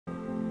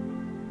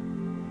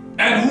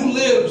and who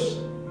lives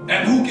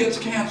and who gets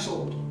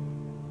canceled.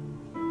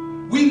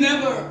 We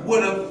never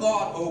would have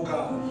thought, oh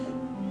God,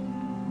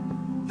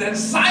 that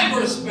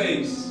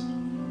cyberspace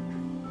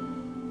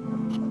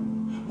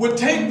would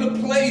take the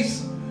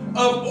place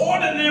of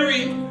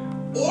ordinary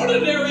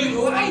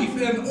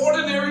life and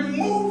ordinary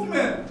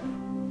movement.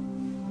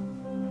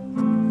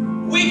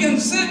 We can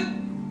sit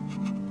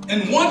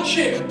in one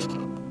chair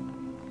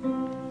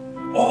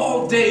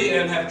all day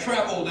and have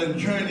traveled and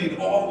journeyed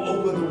all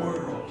over the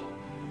world,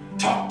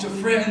 talked to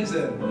friends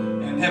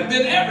and have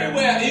been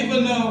everywhere,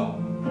 even though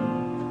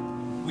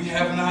we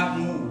have not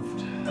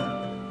moved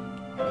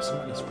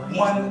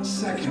 1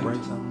 second.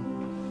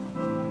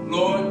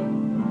 Lord,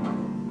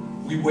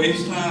 we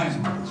waste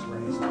time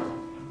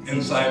in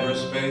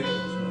cyberspace.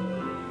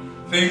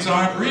 Things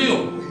aren't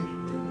real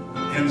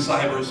in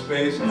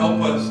cyberspace.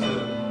 Help us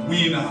to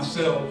wean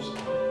ourselves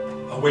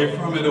away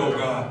from it, oh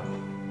God,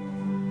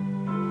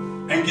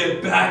 and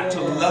get back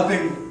to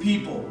loving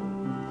people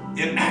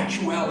in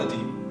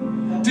actuality,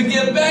 to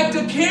get back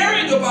to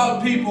caring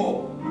about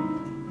people,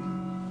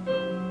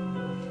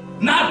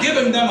 not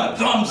giving them a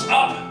thumbs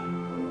up,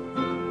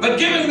 but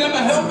giving them a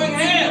helping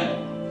hand.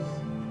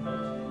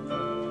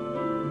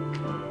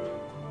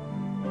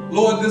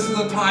 Lord, this is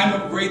a time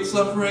of great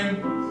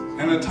suffering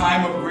and a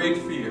time of great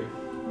fear.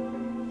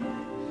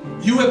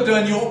 You have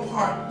done your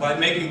part by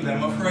making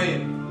them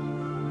afraid.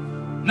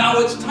 Now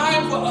it's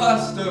time for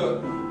us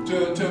to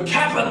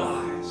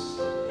capitalize,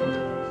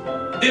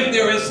 if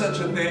there is such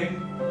a thing.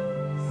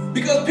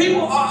 Because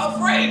people are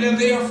afraid, and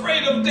they are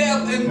afraid of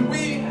death, and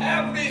we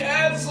have the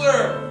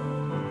answer.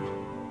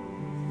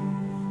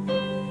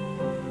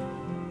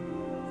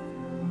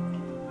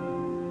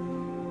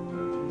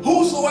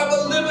 Whosoever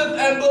liveth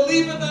and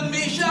believeth in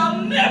me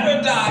shall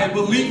never die.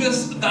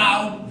 Believest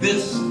thou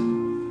this?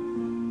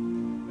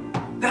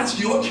 That's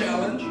your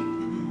challenge.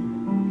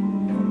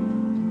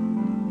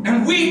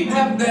 And we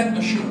have that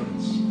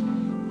assurance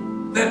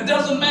that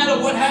doesn't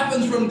matter what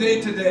happens from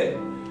day to day.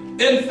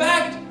 In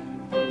fact,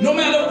 no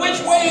matter which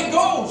way it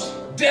goes,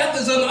 death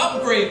is an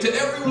upgrade to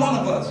every one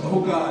of us,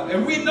 oh God.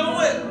 And we know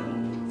it.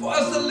 For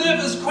us to live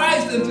is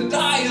Christ and to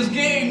die is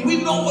gain.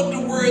 We know what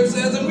the word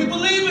says and we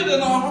believe it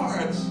in our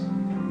hearts.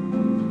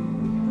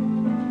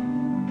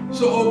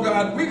 So, oh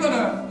God, we're going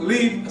to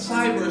leave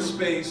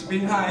cyberspace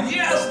behind.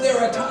 Yes, there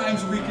are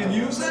times we can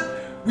use it.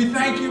 We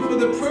thank you for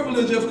the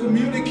privilege of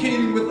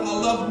communicating with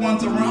our loved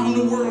ones around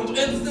the world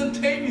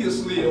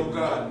instantaneously, oh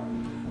God.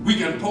 We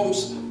can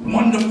post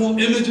wonderful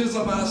images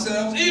of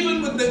ourselves.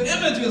 Even with the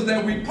images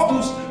that we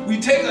post, we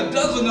take a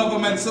dozen of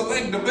them and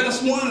select the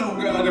best one, oh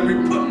God, and we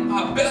put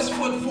our best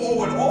foot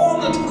forward all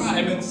the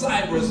time in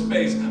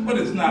cyberspace. But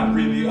it's not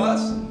really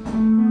us.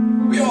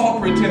 We're all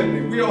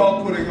pretending. We're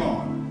all putting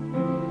on.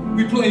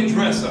 We play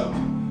dress up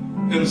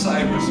in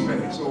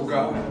cyberspace, oh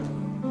God.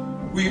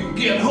 We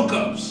get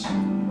hookups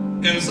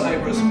in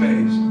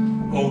cyberspace,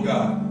 oh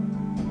God.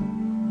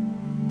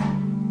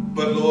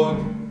 But Lord,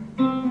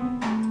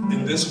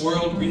 in this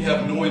world we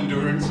have no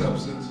enduring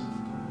substance.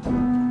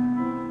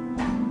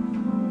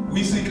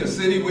 We seek a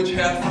city which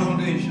hath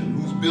foundation,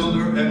 whose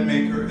builder and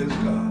maker is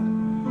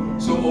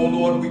God. So, oh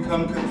Lord, we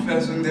come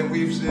confessing that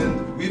we've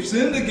sinned. We've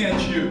sinned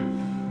against you.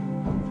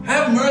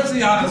 Have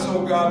mercy on us,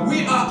 oh God.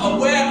 We are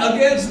aware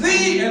against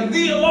thee and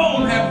thee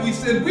alone have we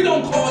sinned. We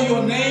don't call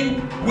your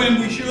name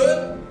when we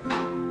should.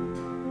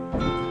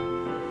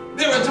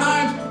 There are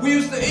times we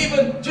used to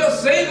even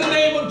just say the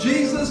name of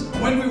Jesus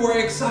when we were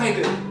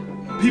excited.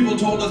 People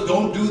told us,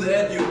 don't do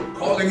that, you're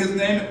calling his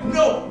name.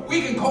 No,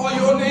 we can call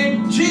your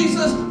name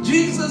Jesus,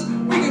 Jesus.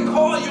 We can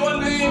call your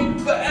name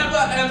forever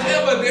and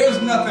ever. There's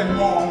nothing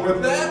wrong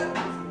with that.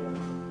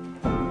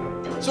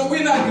 So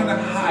we're not going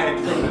to hide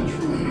from the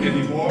truth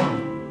anymore.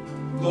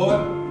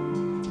 Lord,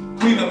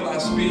 clean up our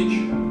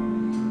speech.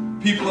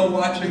 People are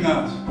watching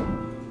us.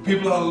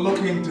 People are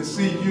looking to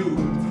see you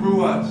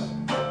through us.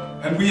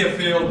 And we have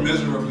failed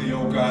miserably,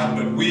 oh God,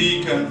 but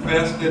we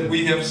confess that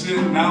we have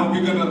sinned. Now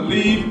we're going to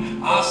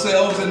leave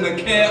ourselves in the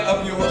care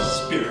of your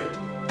Spirit.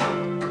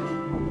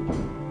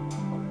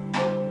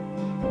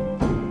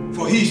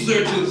 For he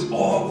searches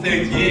all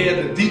things, yea,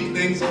 the deep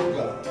things of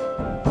God.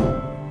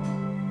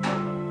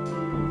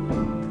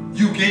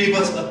 You gave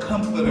us a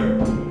comforter.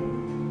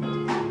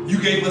 You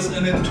gave us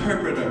an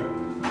interpreter.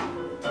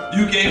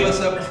 You gave us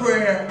a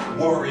prayer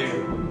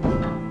warrior.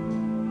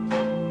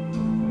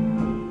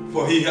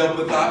 For he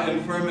helpeth our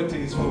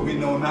infirmities, for we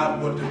know not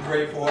what to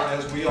pray for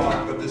as we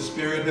ought, but the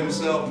Spirit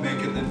himself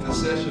maketh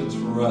intercessions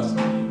for us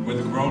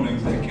with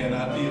groanings that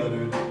cannot be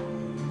uttered.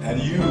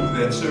 And you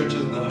that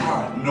searches the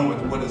heart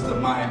knoweth what is the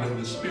mind of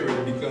the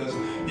Spirit, because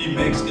he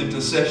makes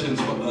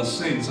intercessions for us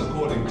saints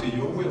according to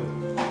your will.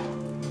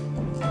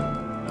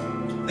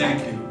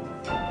 Thank you.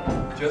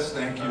 Just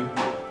thank you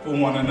for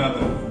one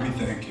another. We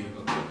thank you.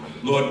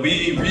 Lord,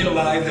 we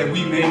realize that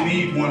we may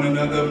need one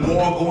another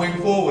more going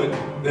forward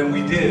than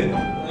we did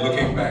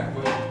looking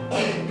backward.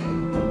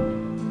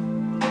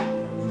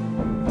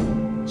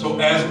 So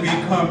as we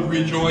come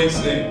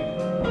rejoicing,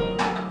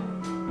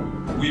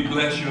 we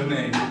bless your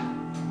name.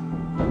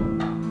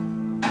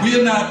 We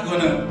are not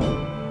going to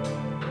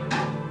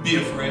be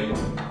afraid,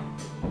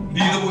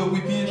 neither will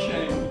we be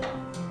ashamed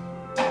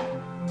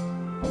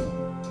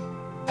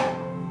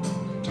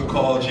to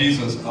call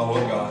Jesus our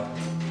God.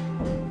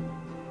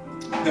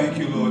 Thank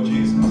you, Lord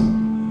Jesus.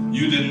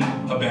 You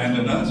didn't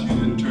abandon us. You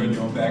didn't turn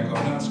your back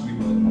on us. We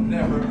will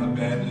never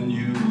abandon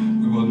you.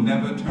 We will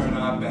never turn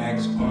our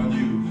backs on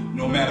you.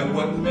 No matter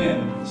what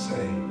men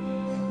say,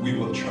 we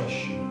will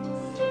trust you.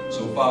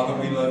 So, Father,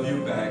 we love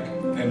you back,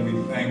 and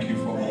we thank you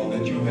for all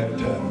that you have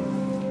done.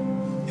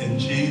 In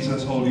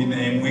Jesus' holy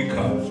name we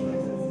come,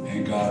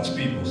 and God's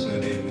people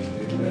said amen.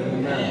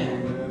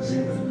 Amen.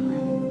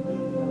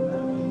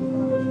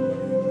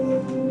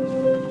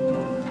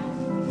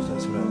 What's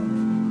that smell?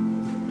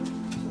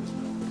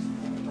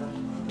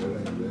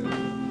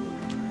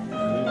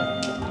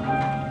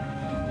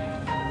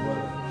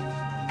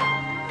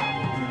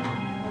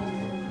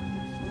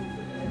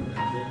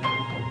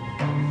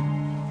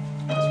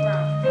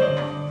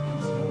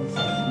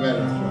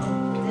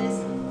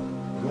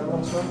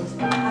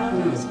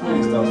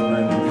 Please stop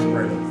spraying.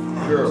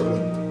 Girl.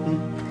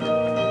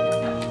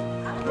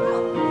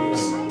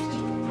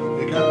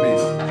 It got me.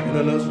 You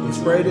know, you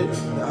sprayed it? I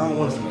don't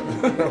want to smell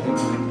it.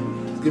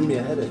 It's giving me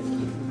a headache.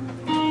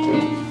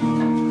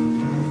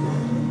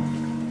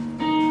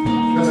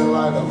 Turn the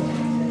light on.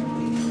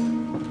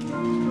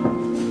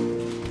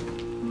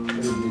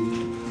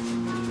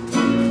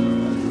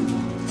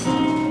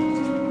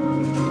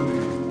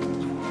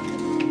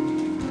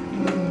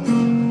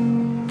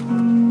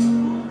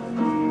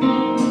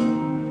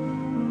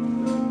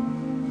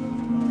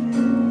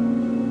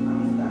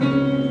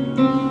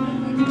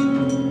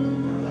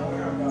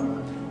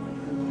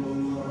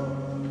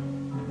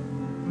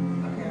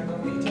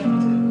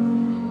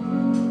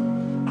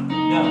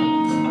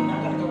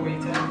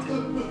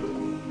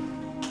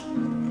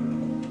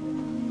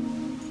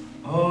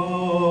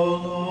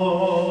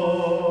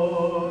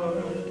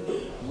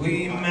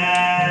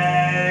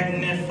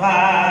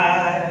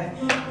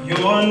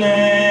 Your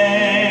name.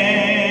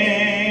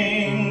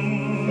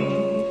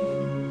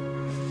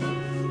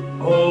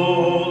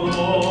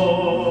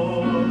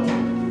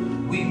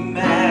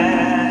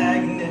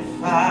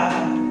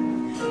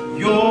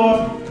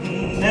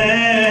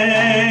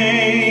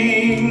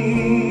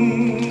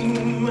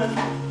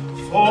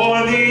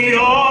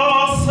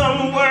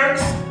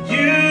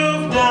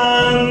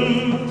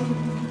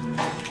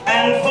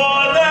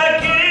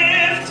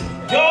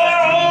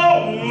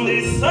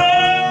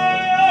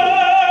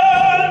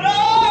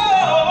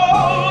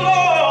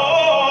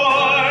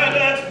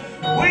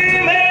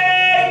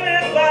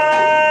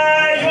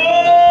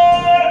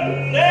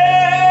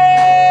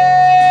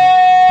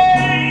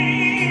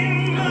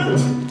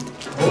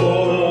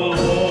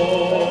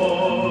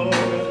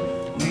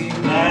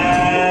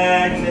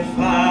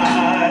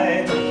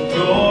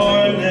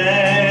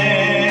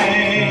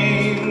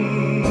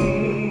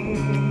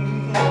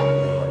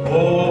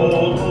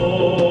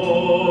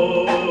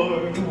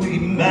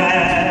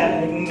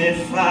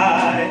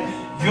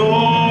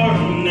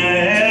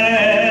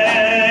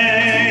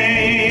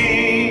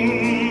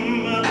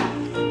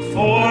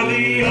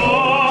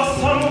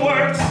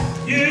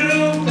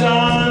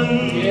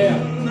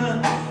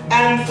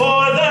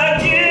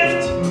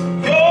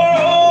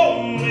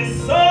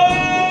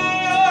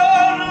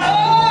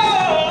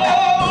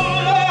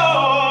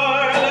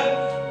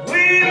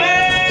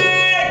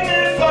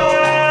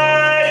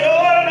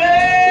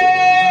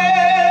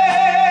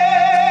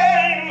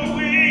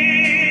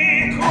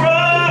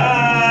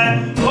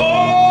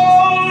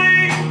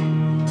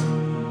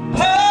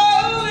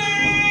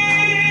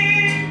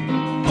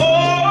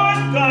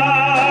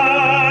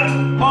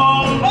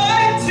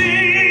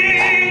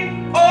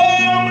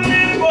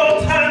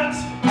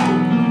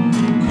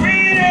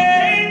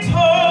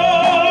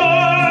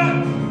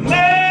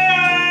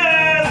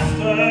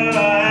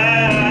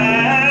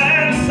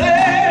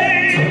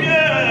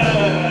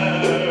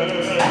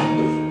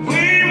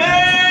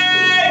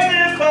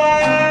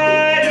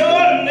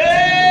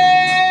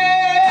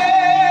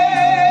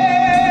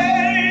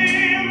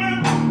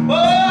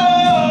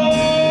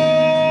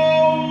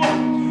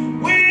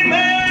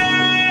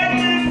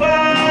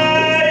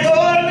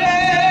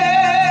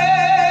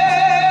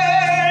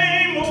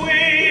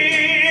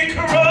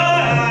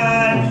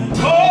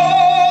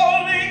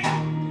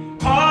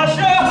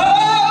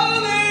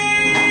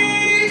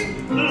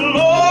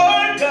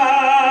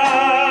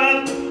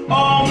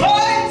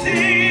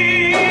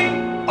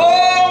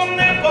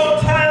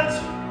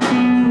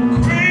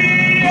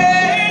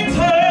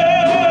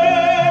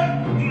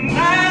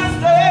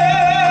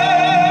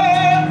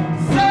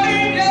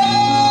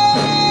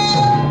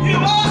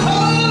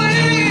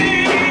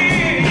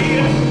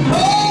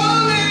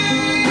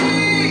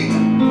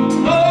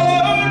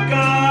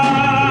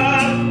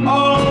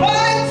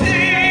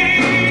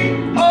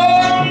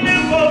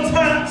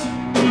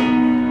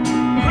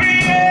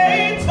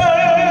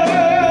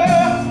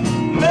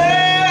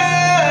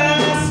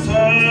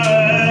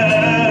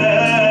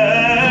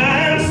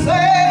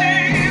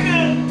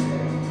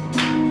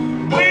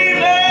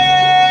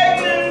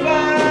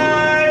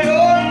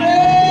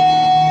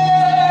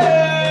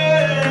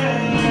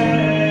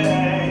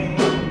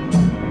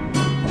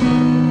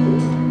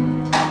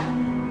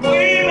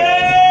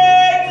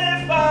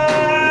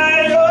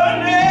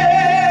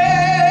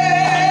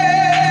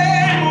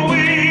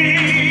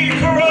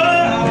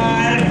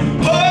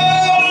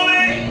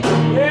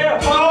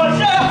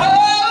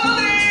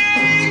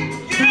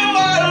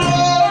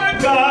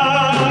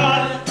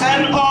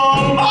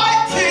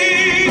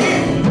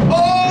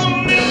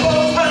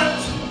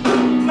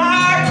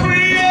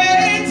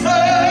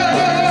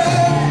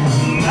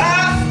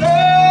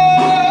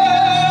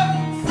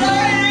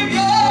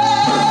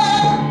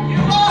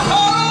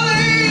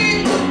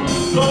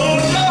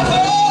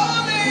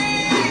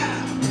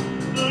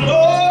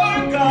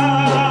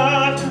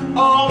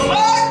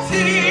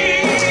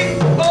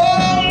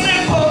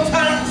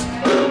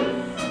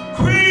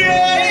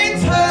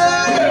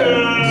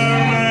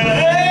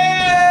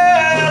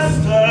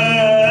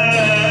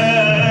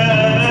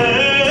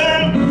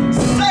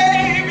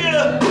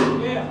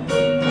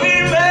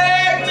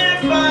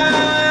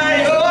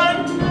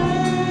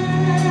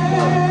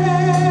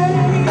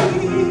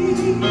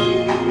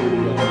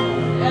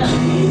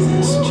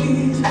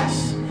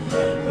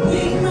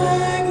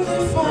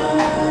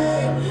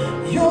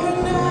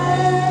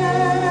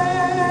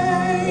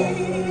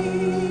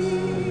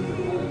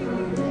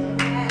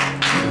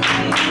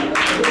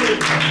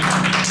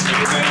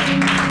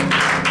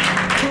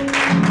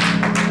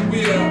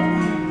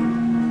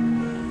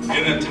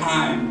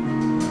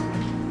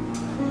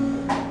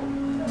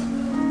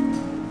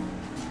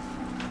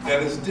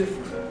 that is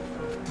different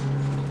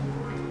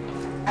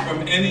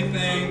from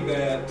anything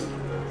that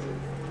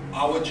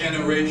our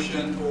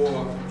generation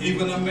or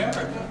even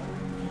America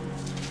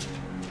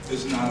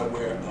is not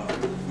aware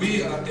of.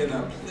 We are in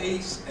a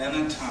place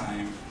and a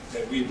time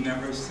that we've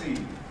never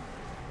seen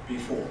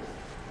before.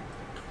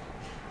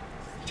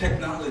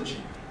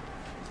 Technology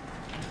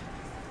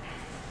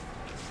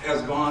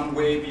has gone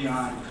way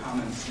beyond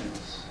common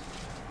sense.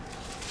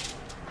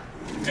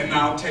 And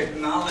now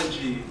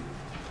technology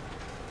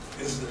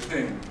is the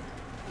thing.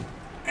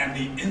 And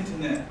the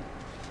internet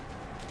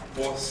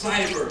or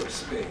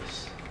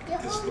cyberspace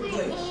is the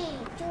place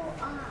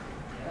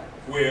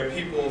where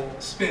people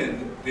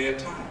spend their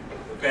time.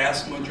 The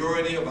vast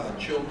majority of our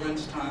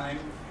children's time,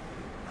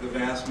 the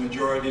vast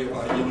majority of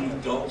our young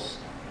adults'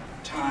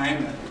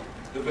 time, and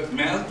the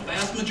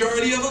vast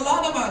majority of a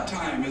lot of our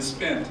time is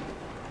spent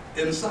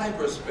in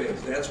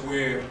cyberspace. That's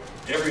where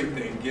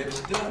everything gets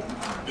done.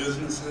 Our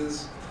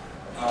businesses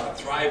are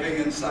thriving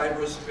in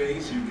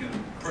cyberspace. You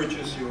can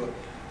purchase your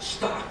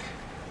stock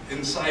in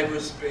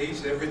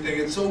cyberspace. Everything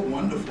is so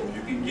wonderful.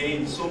 You can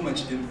gain so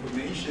much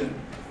information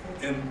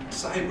in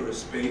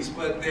cyberspace,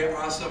 but there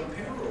are some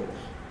perils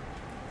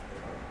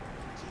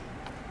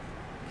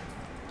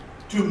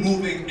to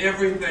moving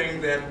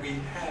everything that we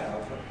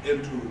have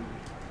into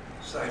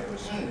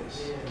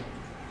cyberspace.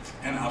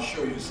 And I'll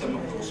show you some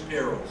of those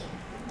perils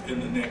in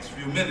the next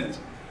few minutes.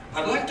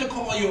 I'd like to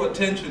call your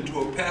attention to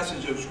a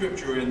passage of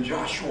scripture in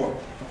Joshua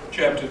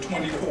chapter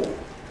 24,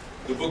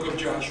 the book of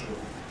Joshua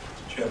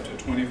chapter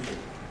 24.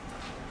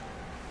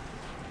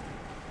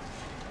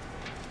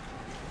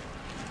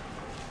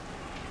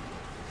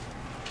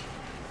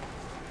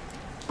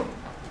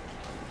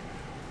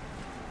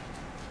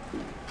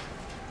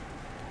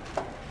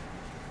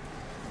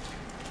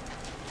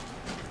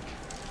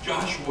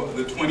 Joshua,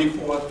 the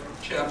 24th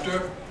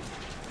chapter.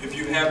 If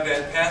you have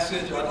that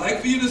passage, I'd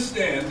like for you to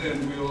stand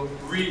and we'll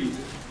read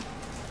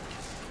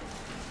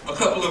a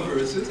couple of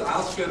verses.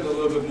 I'll spend a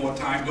little bit more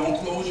time. Don't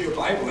close your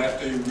Bible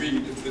after you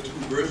read the 2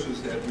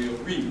 verses that we'll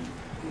read.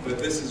 But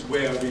this is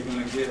where we're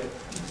going to get,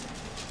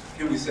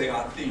 can we say,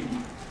 our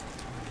theme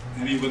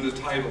and even the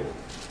title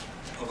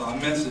of our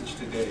message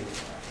today.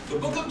 The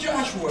book of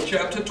Joshua,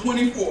 chapter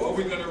 24,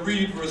 we're going to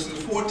read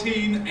verses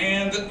 14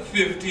 and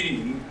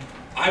 15.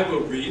 I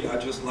will read.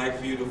 I'd just like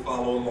for you to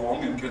follow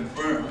along and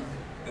confirm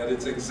that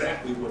it's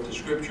exactly what the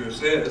scripture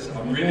says.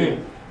 I'm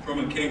reading from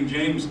a King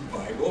James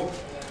Bible.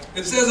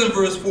 It says in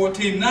verse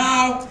 14,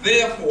 "Now,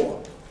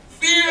 therefore,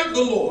 fear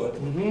the Lord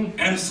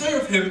and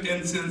serve him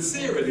in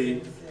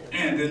sincerity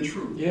and in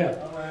truth.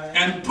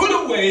 And put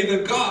away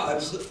the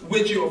gods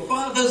which your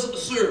fathers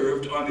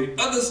served on the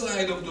other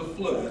side of the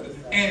flood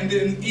and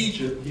in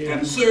Egypt,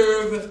 and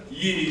serve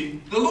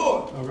ye the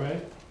Lord. All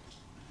right.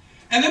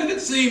 And if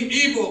it seem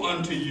evil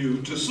unto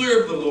you to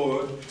serve the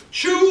Lord,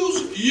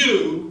 choose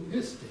you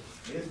this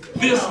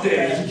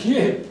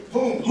day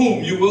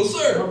whom you will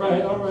serve. All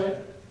right, all right.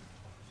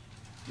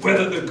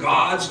 Whether the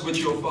gods which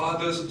your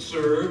fathers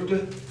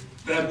served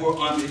that were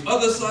on the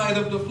other side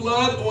of the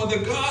flood, or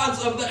the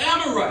gods of the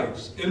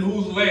Amorites in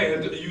whose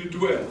land you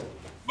dwell.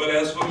 But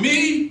as for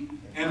me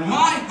and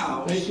my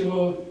house, Thank you,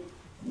 Lord.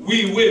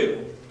 we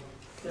will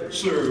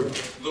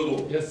serve the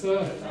Lord." Yes,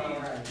 sir.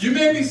 You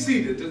may be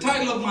seated. The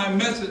title of my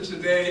message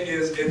today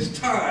is "It's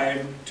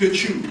Time to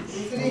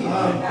Choose."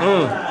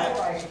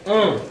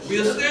 We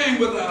are staying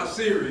with our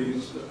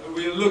series.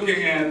 We are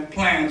looking at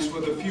plans for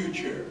the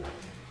future.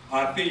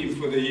 Our theme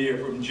for the year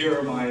from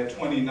Jeremiah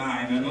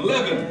 29 and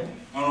 11.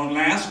 And on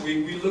last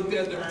week, we looked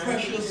at the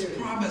precious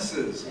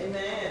promises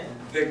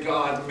that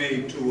God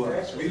made to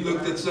us. We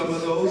looked at some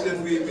of those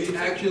and we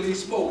actually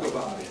spoke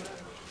about it.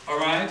 All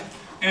right?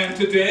 And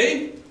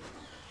today,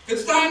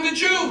 it's time to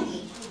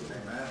choose.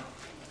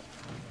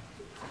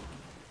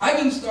 I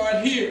can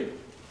start here.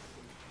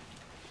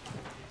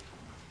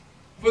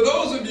 For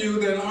those of you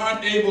that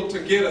aren't able to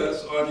get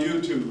us on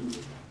YouTube,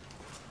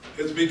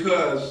 it's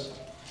because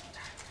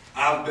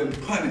I've been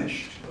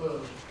punished.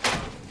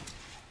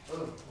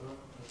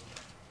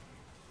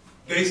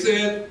 They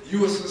said you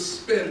were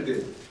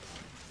suspended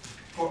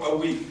for a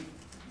week.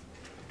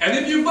 And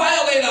if you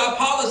violate our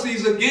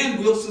policies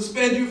again, we'll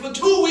suspend you for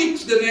 2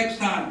 weeks the next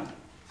time.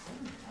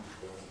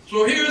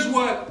 So here's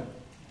what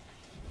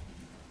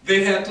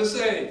they had to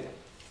say.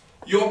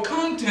 Your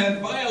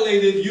content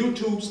violated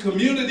YouTube's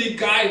community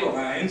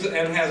guidelines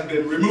and has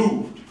been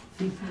removed.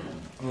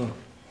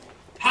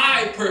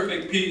 Hi,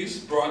 Perfect Peace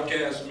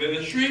Broadcast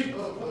Ministry.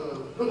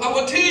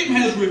 Our team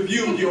has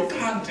reviewed your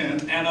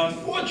content, and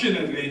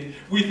unfortunately,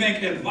 we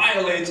think it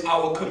violates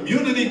our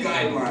community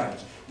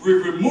guidelines. We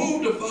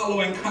removed the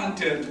following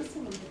content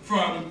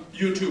from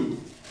YouTube.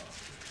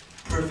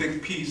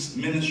 Perfect Peace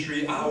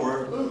Ministry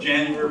Hour,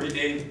 January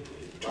 8th,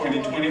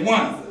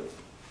 2021.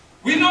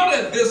 We know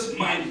that this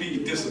might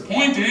be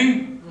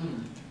disappointing,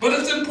 but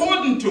it's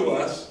important to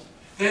us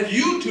that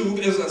YouTube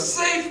is a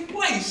safe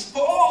place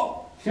for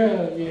all.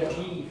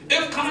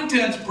 If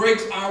content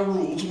breaks our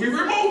rules, we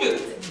remove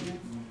it.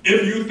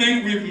 If you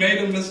think we've made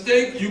a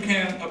mistake, you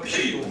can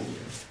appeal,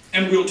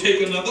 and we'll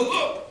take another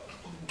look.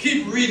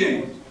 Keep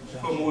reading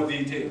for more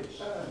details.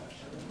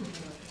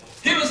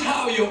 Here's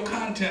how your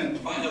content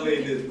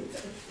violated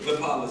the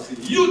policy.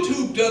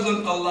 YouTube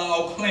doesn't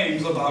allow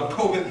claims about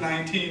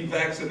COVID-19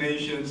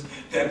 vaccinations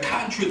that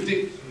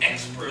contradict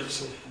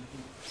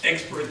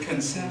expert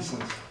consensus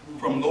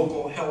from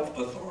local health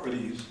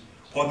authorities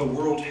or the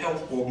World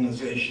Health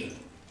Organization.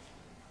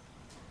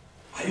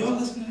 Are you all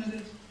listening to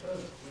this?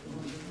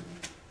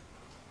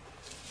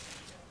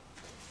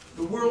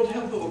 The World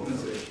Health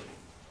Organization.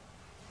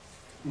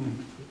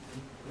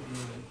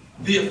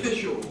 The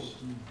officials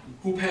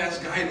who pass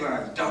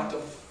guidelines, Dr.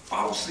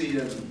 Fauci,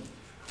 and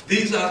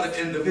these are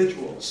the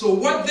individuals. So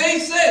what they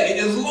say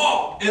is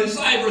law in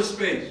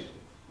cyberspace.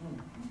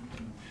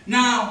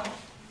 Now,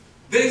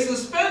 they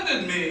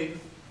suspended me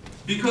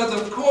because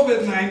of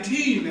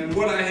COVID-19 and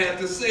what I had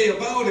to say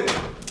about it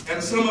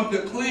and some of the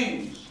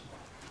claims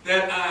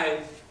that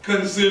I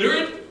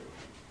considered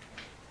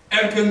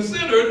and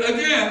considered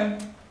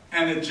again,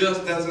 and it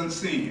just doesn't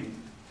seem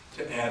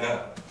to add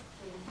up.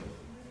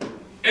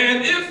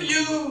 And if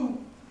you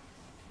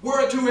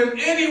were to in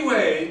any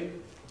way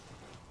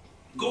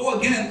go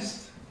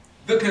against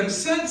the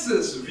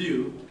consensus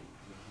view,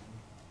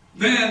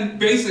 then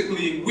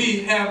basically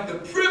we have the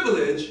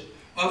privilege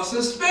of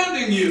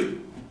suspending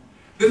you.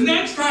 The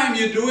next time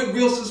you do it,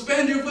 we'll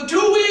suspend you for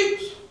 2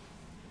 weeks.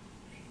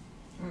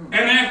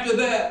 And after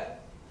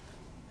that,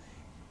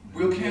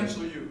 we'll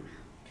cancel you.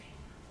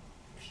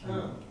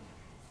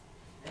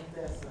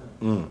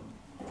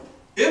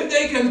 If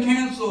they can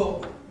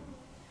cancel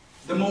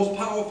the most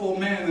powerful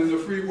man in the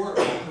free world,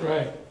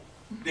 Right.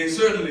 they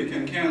certainly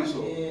can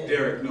cancel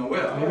Derrick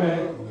Noel.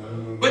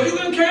 Amen. But you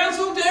can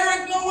cancel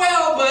Derrick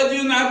Noel, but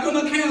you're not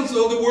going to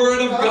cancel the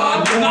Word of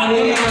God. You're not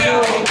going to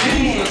cancel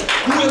Jesus,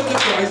 who is the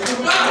Christ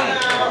of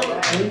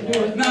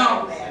God.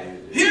 Now,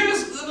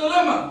 here's the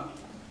dilemma.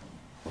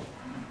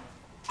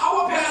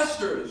 Our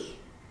pastors,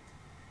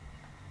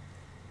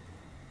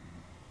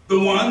 the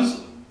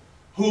ones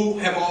who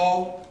have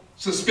all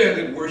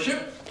suspended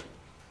worship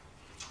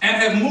and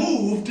have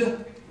moved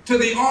to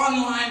the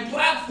online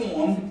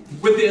platform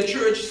with their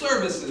church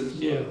services.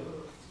 Yeah.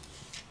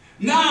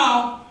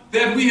 Now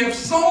that we have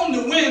sown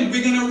the wind,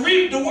 we're going to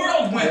reap the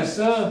whirlwind. Yes,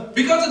 sir.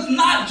 Because it's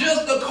not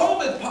just the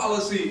COVID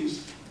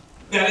policies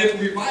that if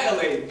we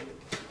violate,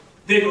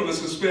 they're going to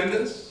suspend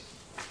us.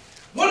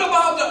 What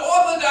about the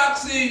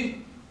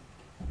orthodoxy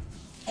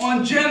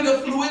on gender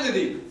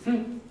fluidity?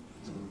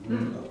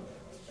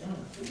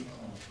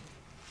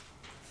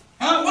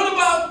 What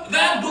about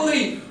that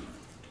belief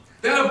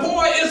that a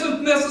boy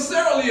isn't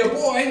necessarily a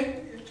boy,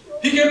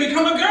 he can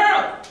become a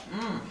girl?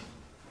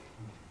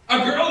 A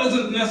girl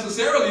isn't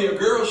necessarily a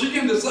girl. She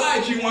can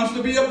decide she wants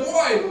to be a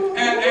boy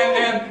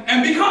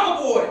and become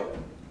a boy.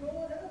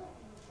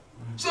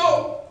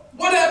 So,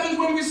 what happens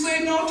when we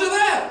say no to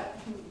that?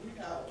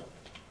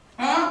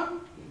 Huh?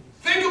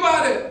 Think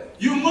about it.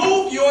 You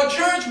move your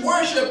church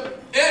worship.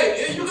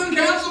 Hey, you can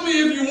cancel me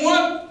if you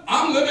want.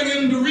 I'm living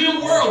in the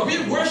real world.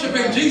 We're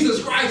worshiping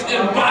Jesus Christ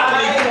in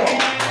bodily form.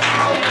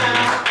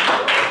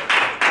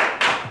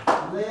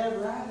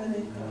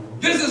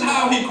 This is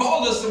how he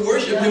called us to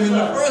worship him in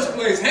the first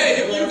place.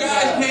 Hey, if you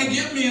guys can't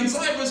get me in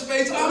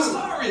cyberspace, I'm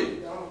sorry.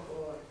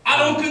 I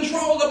don't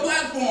control the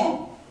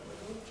platform.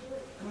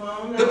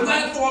 The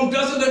platform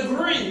doesn't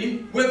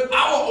agree with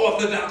our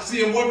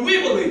orthodoxy and what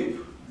we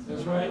believe.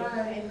 That's right.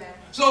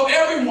 So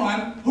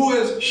everyone who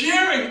is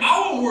sharing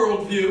our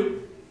worldview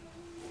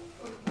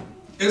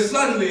is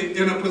suddenly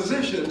in a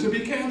position to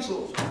be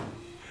canceled.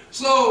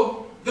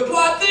 So the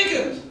plot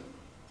thickens.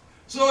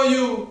 So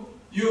you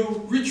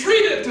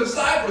retreated to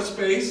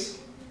cyberspace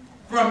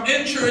from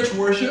in-church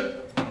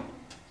worship,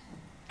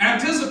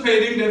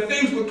 anticipating that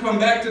things would come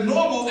back to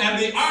normal and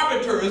the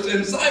arbiters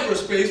in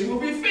cyberspace will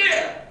be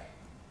fair.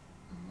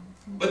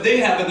 But they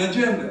have an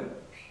agenda.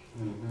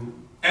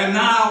 And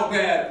now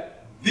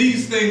that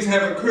these things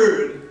have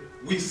occurred,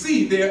 we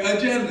see their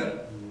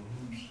agenda.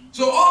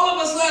 So all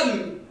of a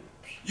sudden,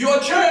 your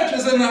church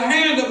is in the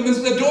hand of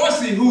Mr.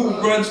 Dorsey, who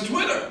runs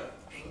Twitter.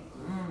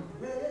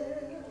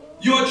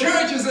 Your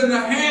church is in the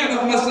hand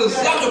of Mr.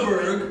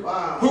 Zuckerberg,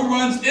 who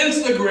runs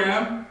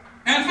Instagram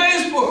and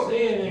Facebook.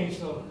 Say it ain't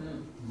so.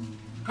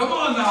 Come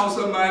on now,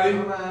 somebody.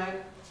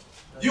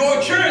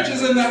 Your church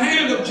is in the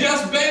hand of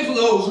Jeff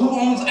Bezos, who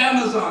owns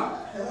Amazon.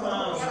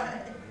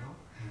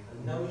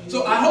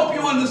 So I hope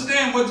you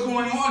understand what's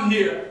going on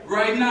here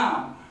right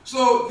now.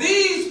 So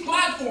these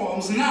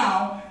platforms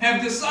now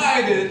have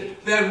decided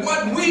that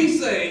what we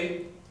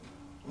say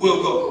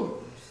will go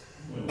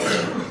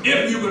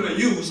if you're going to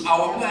use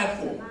our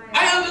platform.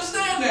 I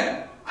understand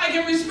that. I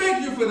can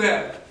respect you for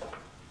that.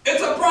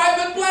 It's a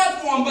private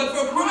platform, but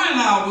for crying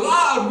out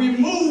loud, we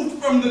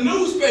moved from the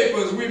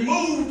newspapers, we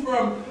moved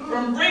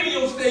from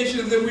radio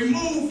stations, and we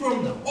moved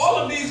from all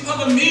of these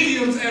other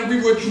mediums, and we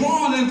were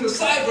drawn into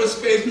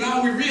cyberspace.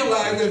 Now we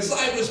realize that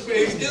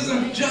cyberspace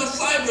isn't just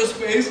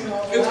cyberspace,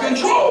 it's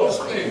controlled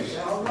space.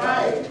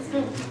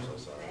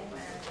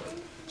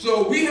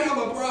 So we have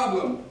a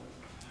problem.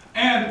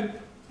 And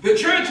the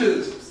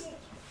churches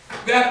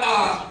that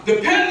are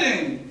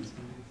depending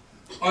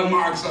on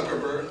Mark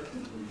Zuckerberg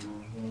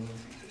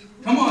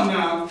Come on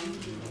now.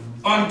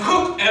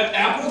 Uncooked at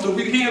Apple, so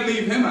we can't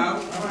leave him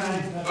out.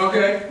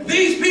 Okay?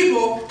 These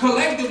people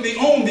collectively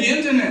own the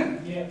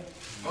internet.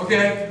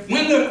 Okay?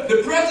 When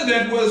the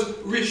president was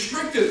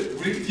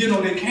restricted, you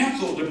know, they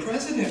canceled the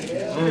president.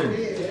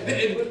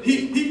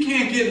 He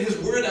can't get his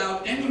word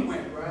out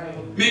anywhere.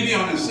 Maybe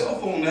on his cell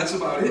phone, that's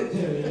about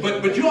it.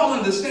 But you all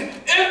understand.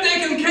 If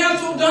they can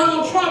cancel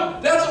Donald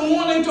Trump, that's a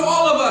warning to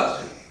all of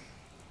us.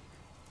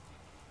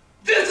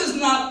 This is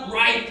not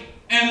right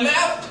and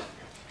left.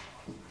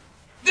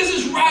 This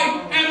is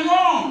right and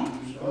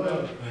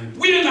wrong.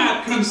 We're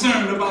not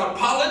concerned about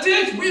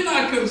politics. We're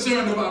not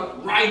concerned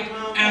about right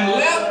and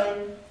left.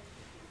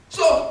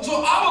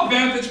 So our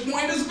vantage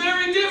point is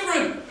very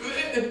different.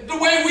 The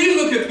way we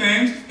look at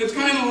things, it's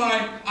kind of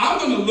like, I'm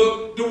going to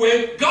look the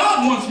way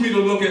God wants me to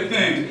look at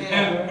things.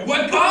 And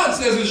what God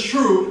says is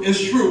true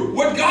is true.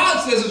 What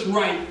God says is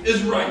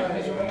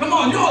right. Come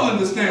on, y'all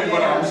understand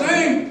what I'm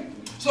saying?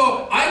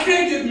 So I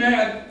can't get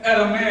mad at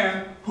a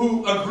man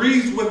who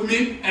agrees with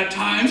me at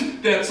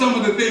times that some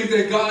of the things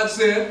that God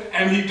said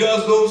and he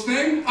does those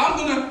things. I'm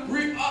gonna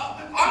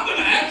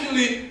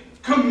actually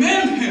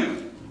commend him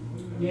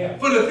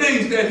for the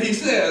things that he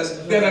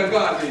says that are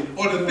godly,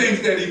 or the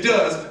things that he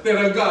does that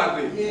are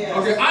godly.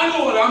 Okay, I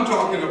know what I'm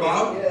talking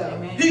about.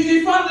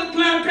 He defunded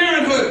Planned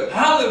Parenthood.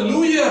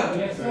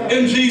 Hallelujah.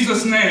 In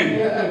Jesus' name.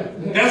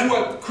 That's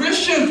what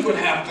Christians would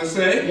have to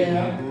say.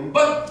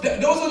 But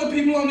those are the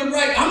people on the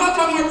right. I'm not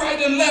talking about right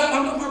and left.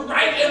 I'm talking about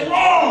right and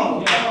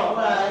wrong.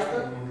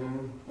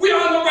 We're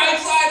on the right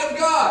side of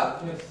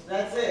God.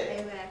 That's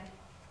it. Amen.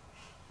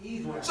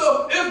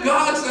 So if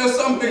God says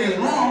something is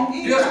wrong,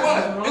 guess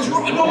what? It's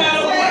wrong. No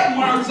matter what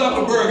Mark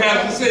Zuckerberg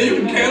has to say, you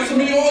can cancel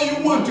me all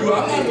you want to.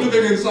 I'm not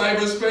living in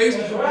cyberspace.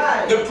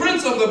 The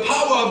prince of the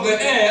power of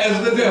the air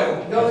is the devil.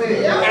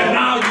 And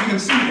now you can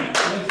see that.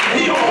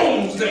 He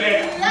owns the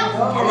air.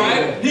 All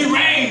right? He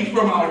reigns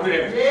from out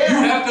there. You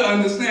have to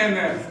understand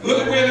that. Look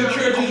at where the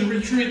church is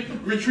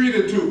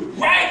retreated to.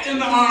 Right in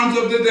the arms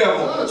of the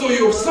devil. So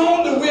you've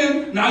sown the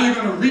wind, now you're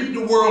going to reap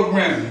the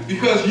whirlwind.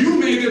 Because you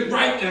made it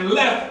right and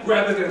left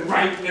rather than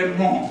right and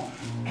wrong.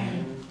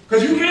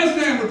 Because you can't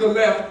stand with the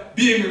left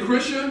being a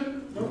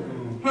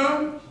Christian.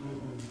 Huh?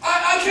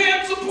 I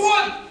can't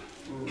support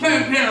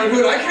Planned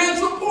Parenthood. I can't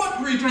support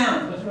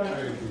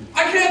preterm.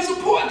 I can't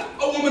support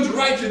a woman's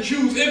right to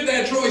choose if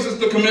that choice is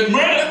to commit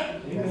murder.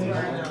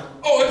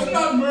 Oh, it's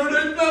not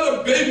murder. It's not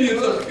a baby.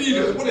 It's a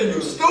fetus. What are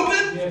you,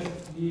 stupid?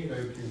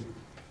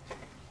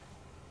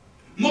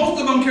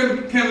 Most of them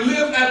can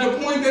live at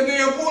the point that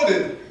they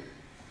aborted.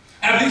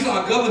 At least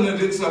our governor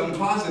did something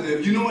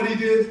positive. You know what he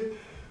did?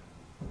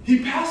 He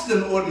passed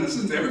an ordinance,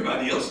 since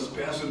everybody else is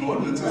passing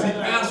ordinances. He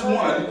passed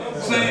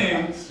one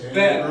saying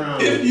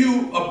that if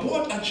you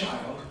abort a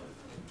child,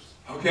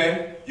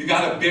 okay, you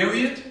got to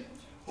bury it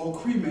or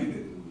cremate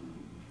it.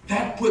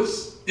 That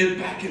puts it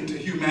back into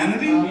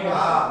humanity,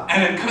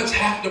 and it cuts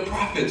half the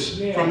profits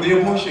from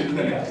the abortion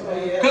clinic.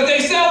 Because they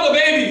sell the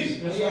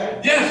babies.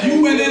 Yes,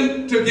 you went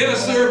in to get a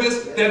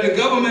service that the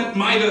government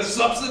might have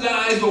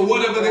subsidized or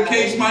whatever the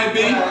case might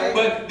be,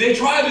 but they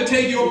try to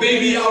take your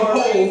baby out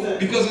whole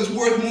because it's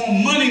worth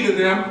more money to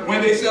them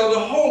when they sell the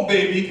whole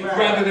baby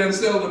rather than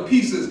sell the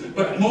pieces.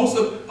 But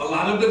a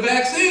lot of the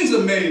vaccines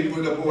are made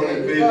with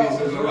aborted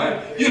babies and the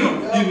like. You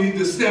know, you need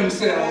the stem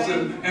cells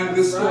and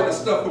this sort of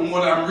stuff from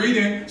what I'm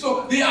reading.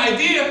 So the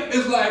idea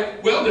is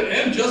like, well, the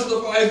end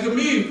justifies the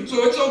means.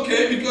 So it's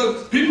okay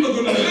because people are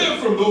going to live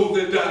from those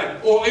that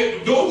died. Or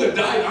those that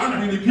died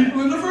aren't really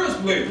people in the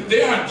first place.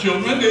 They aren't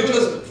children, they're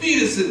just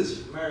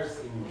fetuses.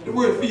 The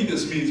word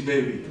fetus means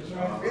baby.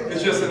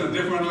 It's just in a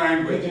different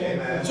language.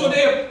 So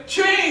they have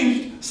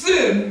changed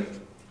sin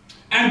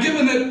and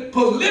given it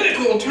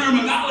political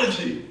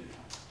terminology.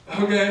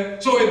 Okay?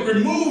 So it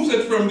removes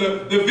it from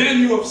the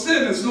venue of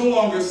sin. It's no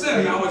longer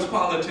sin, now it's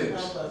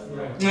politics.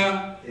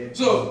 Now,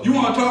 so you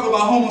want to talk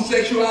about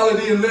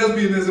homosexuality and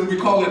lesbianism, we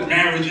call it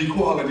marriage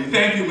equality.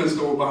 Thank you,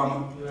 Mr.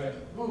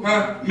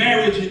 Obama.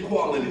 Marriage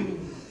equality.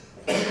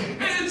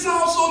 And it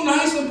sounds so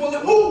nice and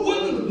political. Who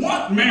wouldn't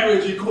want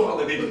marriage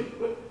equality?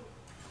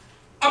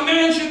 A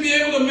man should be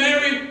able to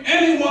marry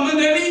any woman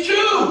that he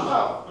chooses,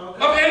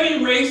 of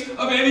any race,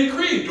 of any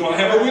creed. Do I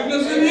have a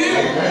witness in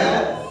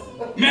here?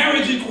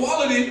 Marriage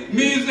equality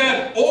means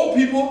that old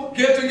people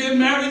get to get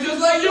married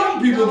just like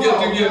young people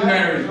get to get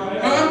married.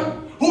 Huh?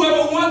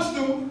 Whoever wants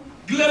to,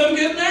 let them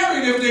get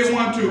married if they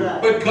want to.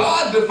 But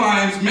God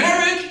defines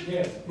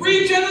marriage.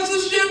 Read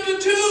Genesis chapter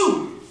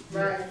 2.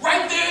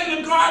 Right there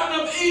in the Garden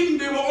of Eden,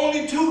 there were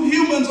only 2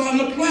 humans on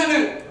the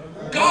planet.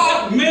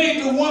 God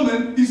made the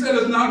woman. He said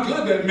it's not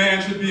good that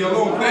man should be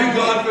alone. Thank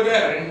God for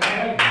that.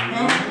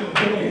 Huh?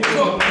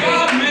 So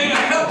God made a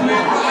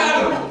helpmate for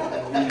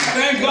Adam.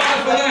 Thank God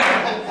for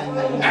that.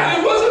 And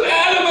it wasn't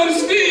Adam and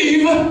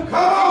Steve. It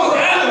was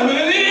Adam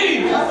and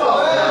Eve.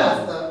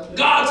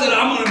 God said,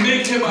 I'm going to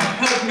make him a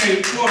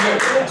helpmate for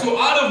her. So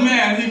out of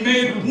man, he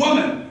made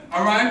woman.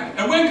 All right?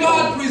 And when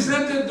God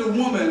presented the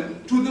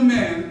woman to the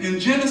man in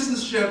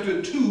Genesis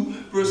chapter 2,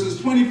 verses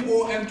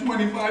 24 and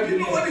 25, you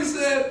know what he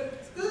said?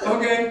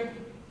 Okay?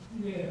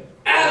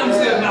 Adam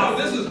said, now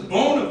this is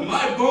bone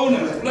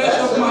bone and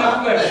flesh of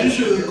my flesh. She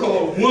should be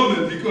called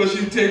woman because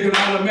she's taken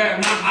out of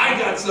man. Now I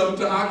got something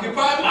to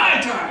occupy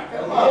my time.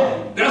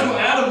 That's what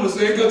Adam was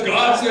saying, because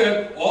God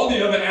said all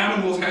the other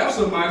animals have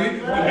somebody.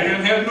 The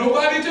man had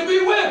nobody to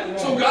be with.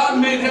 So God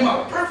made him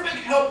a perfect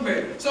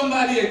helpmate.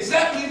 Somebody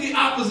exactly the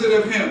opposite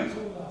of him.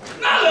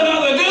 Not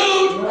another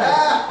dude.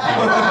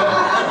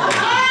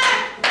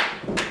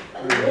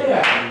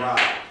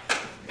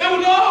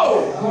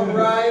 No. All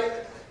right.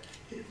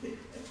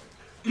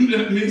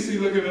 Nisi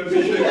looking at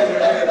me shaking her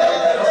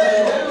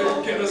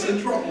head. Get us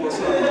in trouble or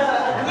something.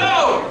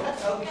 No.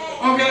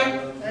 Okay.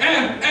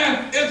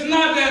 And it's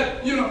not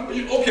that, you know,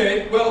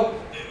 okay, well,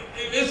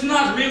 it's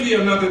not really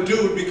another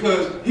dude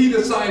because he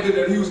decided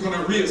that he was going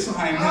to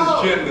reassign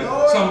his gender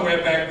somewhere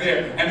back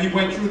there. And he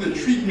went through the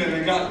treatment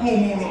and got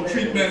hormonal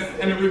treatment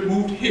and it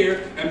removed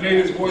hair and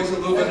made his voice a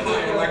little bit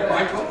higher like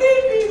Michael.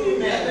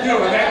 You know,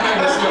 that kind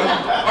of stuff.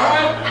 All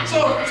right?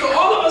 So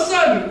all of a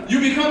sudden, you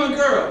become a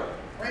girl.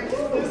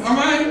 All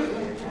right?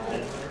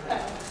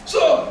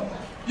 So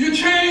you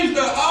change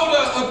the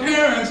outer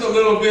appearance a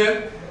little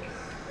bit,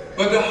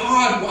 but the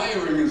hard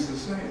wiring is the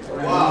same.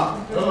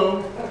 Wow.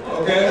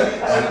 Okay?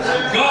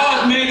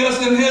 God made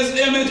us in his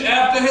image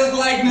after his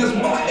likeness.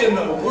 Why in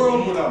the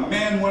world would a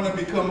man want to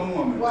become a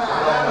woman?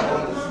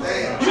 Wow.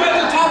 You're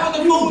at the top of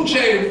the food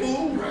chain,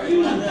 fool.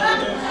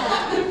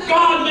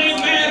 God made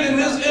man in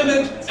his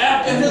image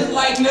after his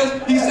likeness.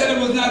 He said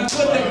it was not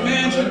good that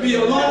man should be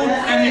alone,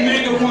 and he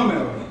made a woman.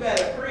 You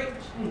better preach.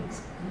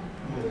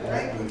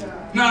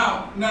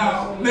 Now,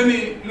 let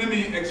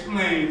me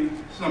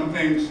explain some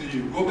things to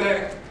you. Go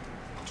back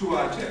to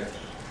our text.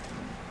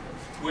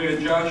 We're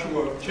in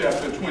Joshua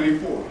chapter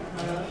 24,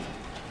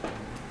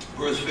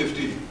 verse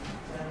 15.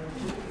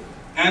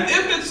 And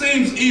if it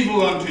seems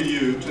evil unto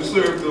you to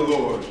serve the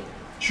Lord,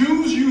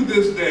 choose you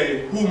this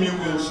day whom you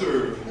will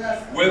serve,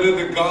 whether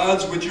the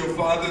gods which your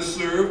fathers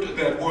served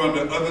that were on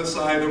the other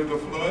side of the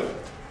flood,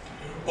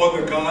 or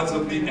the gods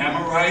of the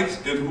Amorites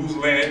in whose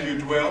land you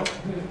dwell.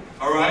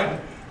 All right?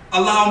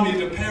 Allow me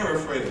to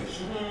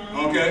paraphrase.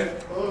 Okay?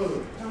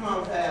 Come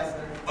on,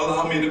 Pastor.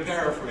 Allow me to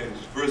paraphrase.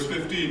 Verse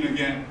 15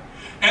 again.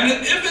 And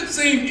if it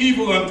seem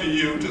evil unto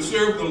you to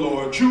serve the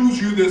Lord, choose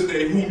you this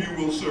day whom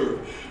you will serve.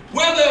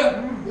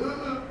 Whether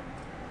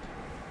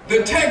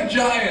the tech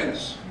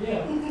giants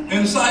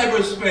in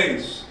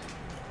cyberspace,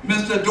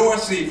 Mr.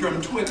 Dorsey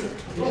from Twitter,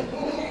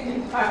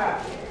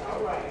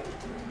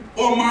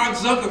 or Mark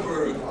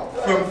Zuckerberg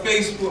from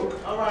Facebook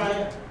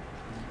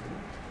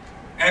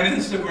and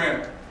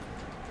Instagram,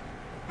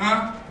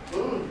 huh?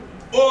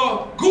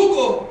 Or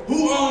Google,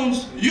 who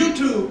owns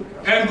YouTube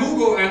and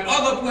Google and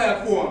other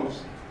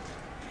platforms,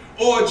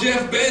 or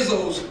Jeff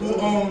Bezos, who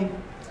owns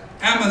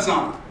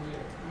Amazon.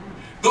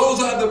 Those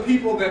are the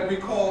people that we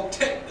call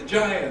tech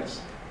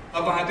giants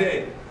of our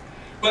day.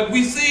 But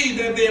we see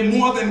that they're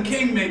more than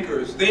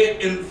kingmakers.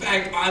 They, in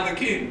fact, are the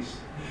kings.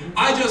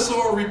 I just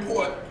saw a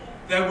report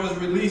that was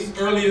released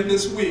earlier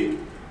this week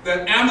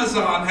that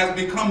Amazon has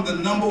become the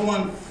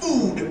 #1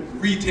 food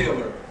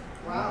retailer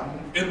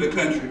in the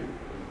country.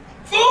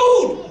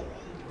 Food!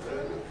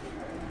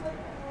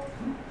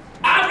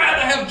 I'd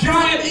rather have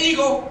Giant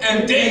Eagle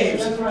and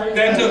Dave's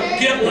than to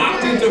get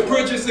locked into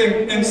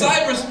purchasing in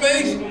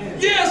cyberspace.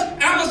 Yes,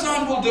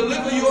 Amazon will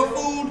deliver your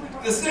food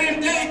the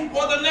same day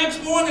or the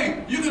next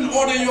morning. You can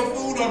order your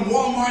food on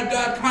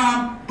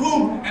Walmart.com,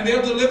 boom, and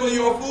they'll deliver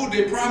your food.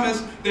 They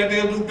promise that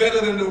they'll do better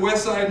than the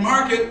West Side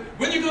Market.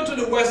 When you go to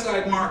the West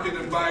Side Market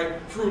and buy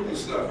fruit and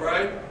stuff,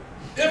 right?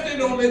 If they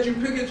don't let you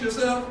pick it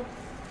yourself,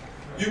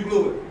 you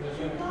blew it.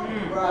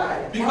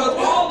 Because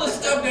all the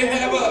stuff they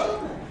have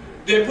up,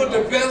 they put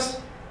the best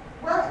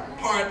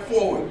part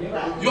forward.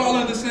 Y'all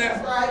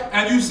understand?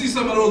 And you see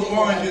some of those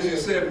oranges, you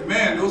say,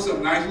 man, those are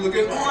some nice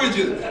looking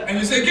oranges. And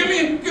you say, give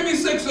me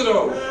 6 of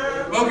those.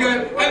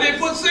 Okay? And they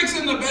put 6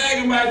 in the bag,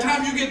 and by the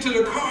time you get to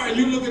the car and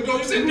you look at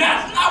those, you say,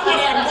 that's not what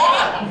I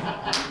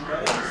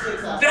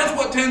bought. That's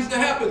what tends to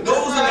happen.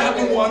 Those are not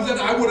the ones that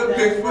I would have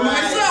picked for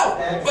myself.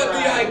 But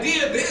the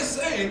idea, they're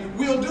saying,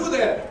 we'll do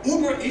that.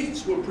 Uber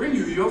Eats will bring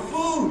you your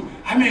food.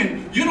 I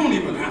mean, you don't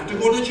even have to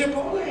go to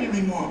Chipotle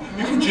anymore.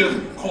 You can just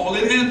call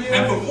it in,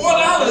 and for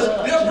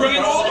 $4, they'll bring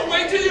it all the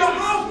way to your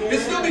house. It'll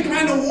still be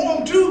kind of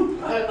warm too.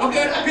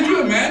 Okay? Could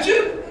you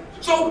imagine?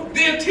 So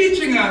they're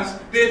teaching us,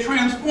 they're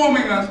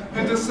transforming us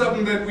into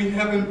something that we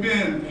haven't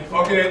been,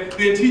 okay?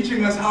 They're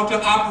teaching us how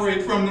to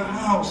operate from the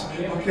house,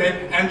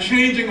 okay? And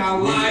changing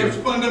our lives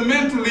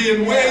fundamentally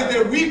in ways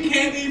that we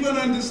can't even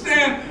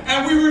understand,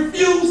 and we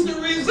refuse to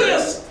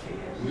resist.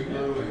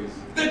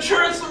 The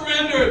church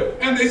surrendered,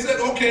 and they said,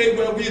 okay,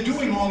 well, we're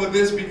doing all of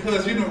this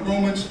because, you know,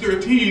 Romans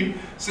 13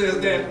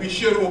 says that we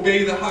should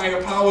obey the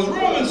higher powers.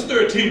 Romans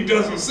 13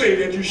 doesn't say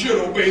that you should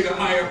obey the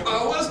higher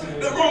powers.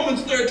 The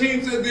Romans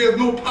 13 says there's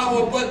no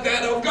power but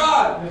that of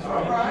God. That's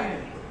right.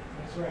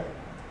 That's right.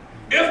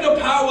 If the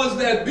powers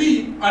that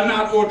be are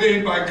not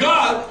ordained by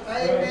God,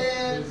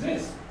 Amen.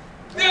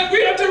 then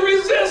we have to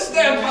resist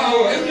that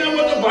power. Isn't that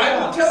what the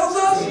Bible tells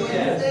us?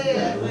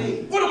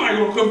 Yes. What am I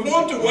going to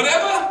conform to?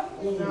 Whatever?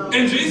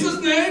 In Jesus'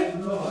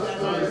 name?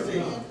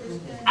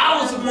 I I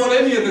don't support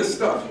any of this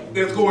stuff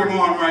that's going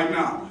on right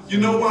now. You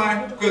know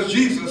why? Because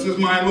Jesus is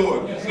my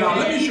Lord. Now,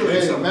 let me show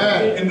you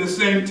something in the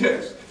same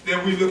text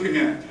that we're looking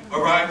at.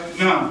 All right?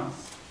 Now,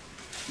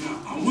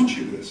 I want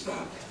you to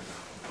stop.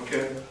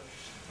 Okay?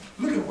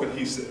 Look at what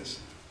he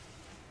says.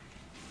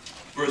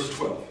 Verse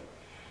 12.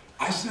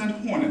 I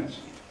sent hornets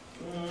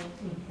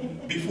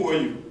before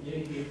you,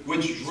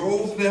 which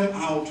drove them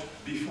out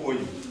before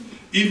you,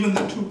 even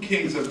the 2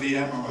 kings of the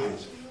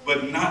Amorites,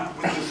 but not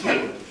with the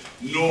sword,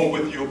 nor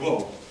with your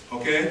bow.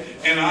 Okay?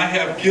 And I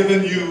have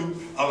given you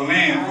a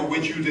land for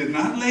which you did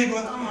not labor,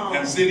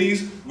 and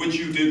cities which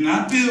you did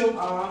not build,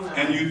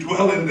 and you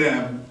dwell in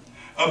them.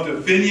 Of the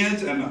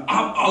vineyards and the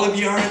olive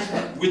yards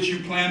which you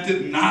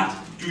planted, not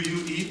do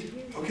you eat.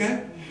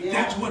 Okay?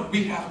 That's what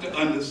we have to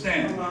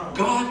understand.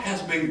 God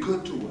has been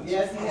good to us.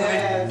 Yes, he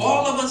has.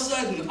 All of a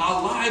sudden,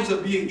 our lives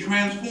are being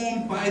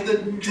transformed by the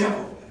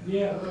devil.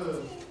 Yeah.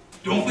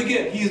 Don't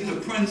forget, he is the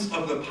prince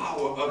of the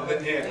power of the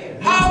air.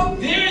 How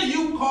dare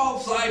you call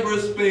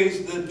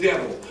cyberspace the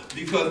devil?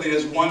 Because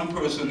there's one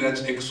person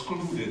that's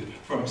excluded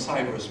from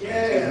cyberspace.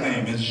 His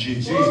name is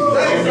Jesus. Jesus.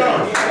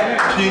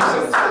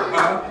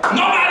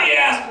 Nobody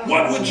asked,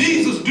 what would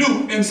Jesus do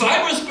in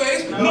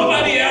cyberspace?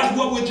 Nobody asked,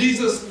 what would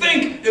Jesus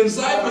think in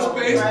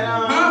cyberspace?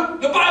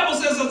 The Bible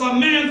says, as a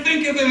man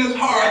thinketh in his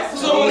heart,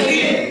 so is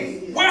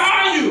he. Where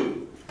are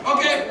you?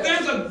 Okay,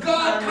 there's a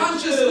God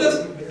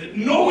consciousness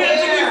nowhere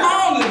to be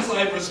found in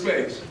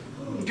cyberspace.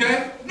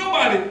 Okay?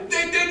 Nobody.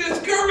 They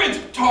discourage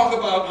talk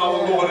about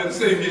our Lord and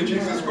Savior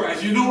Jesus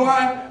Christ. You know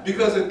why?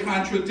 Because it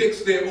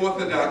contradicts their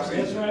orthodoxy.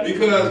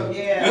 Because,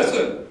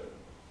 listen,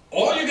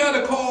 all you got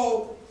to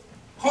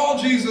call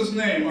Jesus'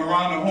 name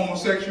around a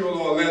homosexual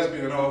or a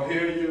lesbian. Oh,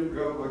 here you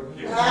go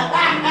again.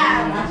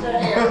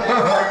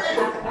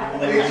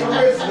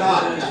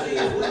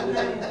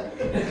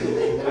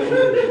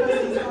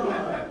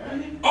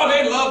 Oh,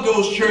 they love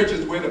those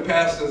churches where the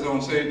pastors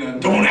don't say nothing.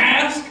 Don't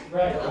ask,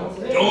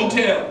 don't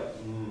tell.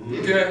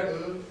 Okay?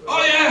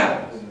 Oh,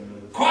 yeah.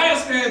 Choir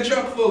stand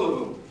chock full of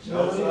them.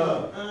 No,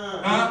 sir.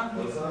 Huh?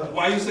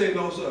 Why you say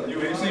no, sir?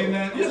 You ain't seen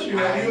that? Yes, you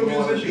have. You're a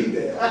musician.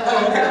 Okay.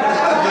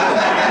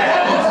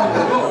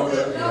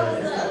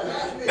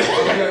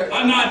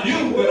 I'm not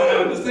you, but I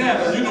understand.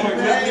 But you know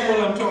exactly what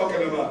I'm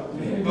talking about.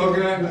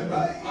 Okay?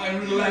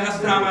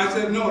 Last time I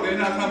said, no, they're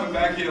not coming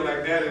back here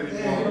like that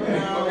anymore.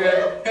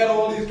 Okay? Had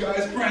all these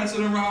guys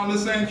prancing around the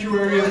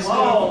sanctuary and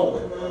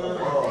stuff.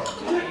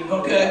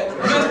 Okay?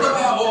 Messed up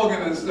our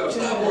organ and stuff.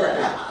 Stop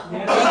working.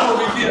 That's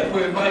what we get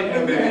for inviting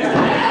them in here.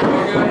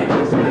 Okay?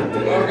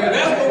 Okay?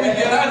 That's what we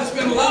get. I had to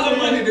spend a lot of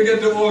money to get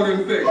the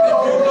organ fixed. The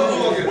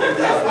organ fixed.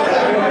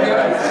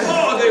 Okay?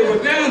 Oh, they were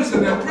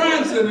dancing and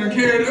prancing and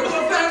carrying. It was a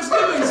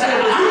Thanksgiving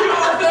service. Who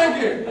y'all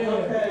thinking?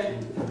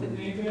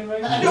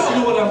 Y'all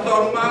know what I'm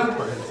talking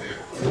about.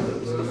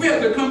 We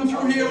have to come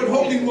through here with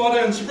holy water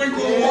and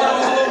sprinkle water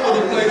all over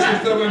the place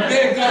and stuff and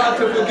beg God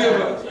to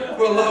forgive us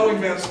for allowing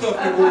that stuff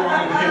to go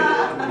on in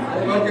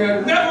here.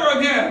 Okay? Never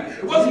again.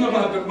 It wasn't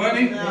about the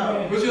money.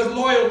 It was just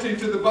loyalty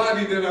to the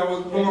body that I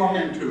was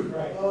belonging to.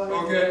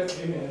 Okay?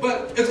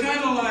 But it's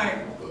kind of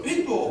like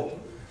people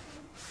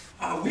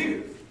are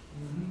weird.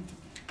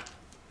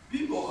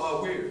 People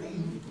are weird.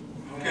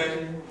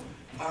 Okay?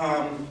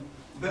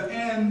 The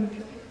end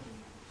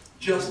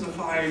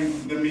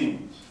justifying the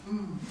means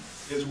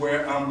is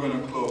where I'm going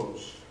to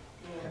close.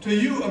 To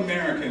you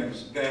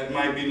Americans that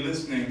might be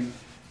listening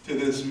to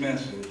this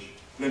message,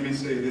 let me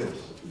say this.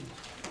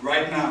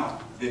 Right now,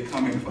 they're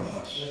coming for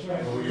us.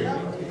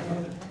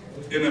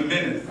 In a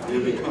minute,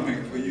 they'll be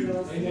coming for you.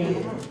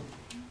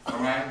 All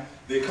right?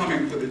 They're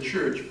coming for the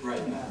church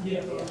right now.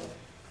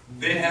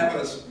 They have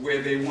us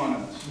where they want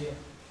us.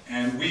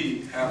 And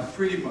we have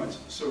pretty much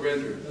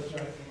surrendered.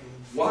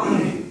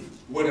 Why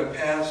would a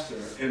pastor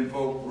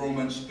invoke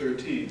Romans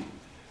 13?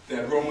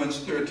 That Romans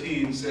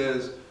 13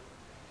 says,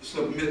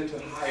 submit to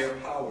higher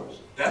powers.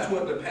 That's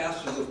what the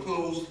pastors of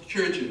closed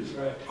churches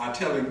are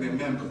telling their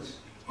members.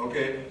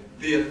 Okay?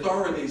 The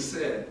authority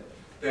said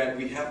that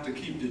we have to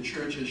keep the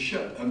churches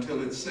shut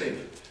until it's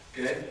safe.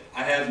 Okay?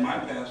 I had my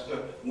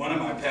pastor, one of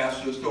my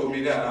pastors told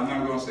me that. I'm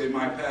not going to say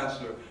my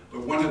pastor,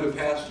 but one of the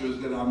pastors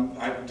that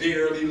I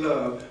dearly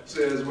love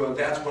says, well,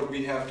 that's what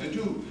we have to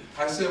do.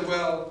 I said,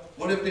 well,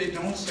 what if they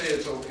don't say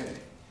it's okay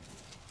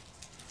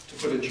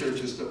for the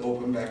churches to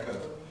open back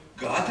up?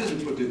 God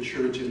didn't put the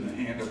church in the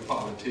hand of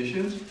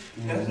politicians.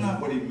 That's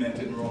not what he meant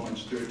in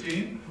Romans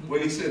 13.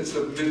 When he said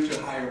submit to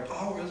higher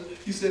powers,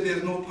 he said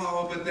there's no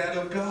power but that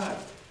of God.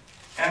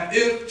 And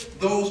if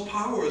those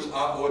powers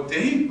are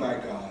ordained by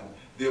God,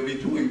 they'll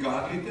be doing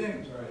godly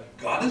things.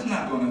 God is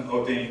not going to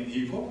ordain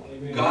evil.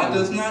 God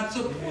does not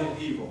support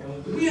evil.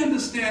 We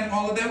understand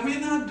all of that. We're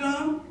not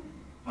dumb.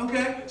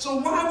 Okay? So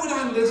why would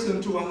I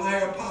listen to a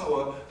higher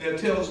power that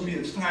tells me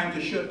it's time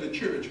to shut the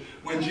church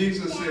when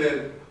Jesus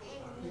said,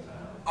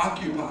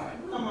 occupy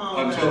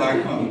until I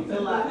come?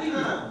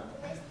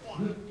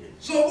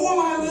 So who am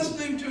I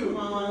listening to?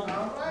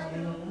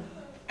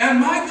 And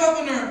my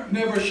governor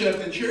never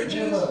shut the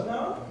churches.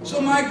 No?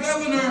 So my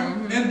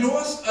governor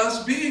endorsed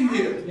us being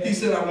here. He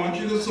said, I want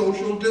you to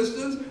social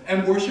distance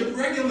and worship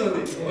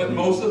regularly. But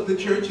most of the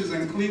churches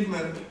in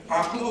Cleveland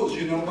are closed.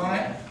 You know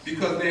why?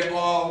 Because they're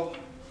all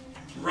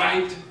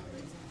right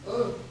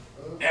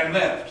and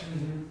left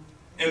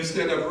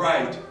instead of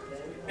right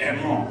and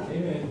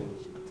wrong.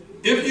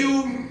 If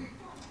you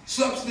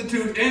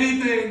substitute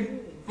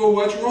anything for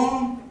what's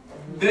wrong,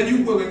 then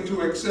you're willing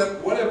to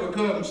accept whatever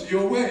comes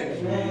your way.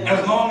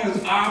 As long as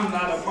I'm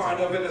not a part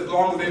of it, as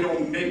long as they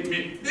don't make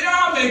me, they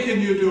are making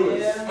you do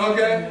it.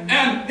 Okay?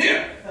 And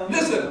here,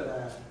 listen,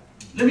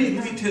 let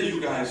me tell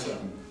you guys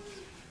something.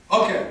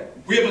 Okay,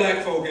 we're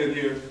black folk in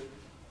here.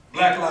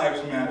 Black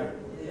lives matter.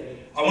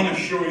 I want to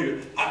show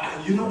you.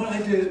 You know what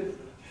I did?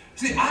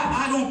 See,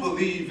 I don't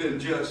believe in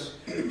just,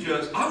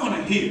 I want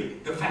to hear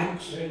the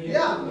facts.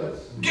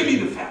 Give me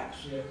the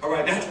facts. All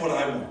right, that's what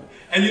I want.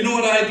 And you know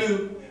what I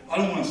do? I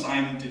don't want to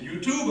sign into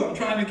YouTube. I'm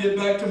trying to get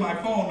back to my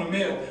phone, the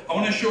mail. I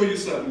want to show you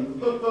something.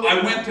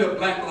 I went to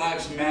Black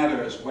Lives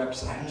Matter's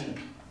website.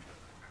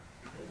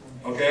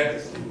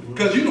 Okay?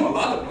 Because you know a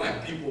lot of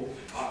black people,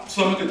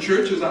 some of the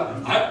churches,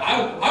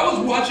 I was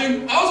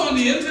watching, I was on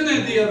the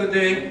internet the other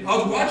day, I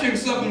was watching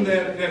something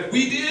that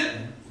we did,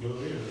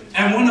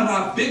 and one of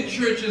our big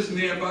churches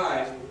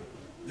nearby,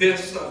 their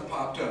stuff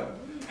popped up.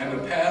 And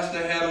the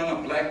pastor had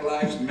on a Black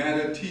Lives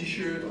Matter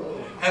t-shirt,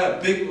 had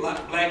a big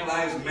Black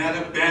Lives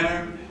Matter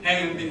banner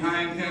hanging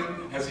behind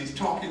him as he's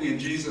talking in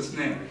Jesus'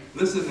 name.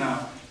 Listen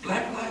now,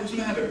 Black Lives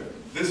Matter.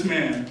 This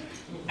man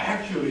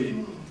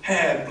actually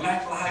had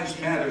Black Lives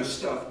Matter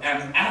stuff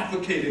and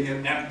advocating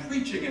it and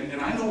preaching it. And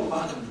I know a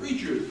lot of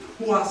preachers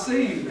who are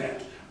saying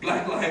that,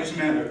 Black Lives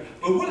Matter.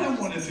 But what I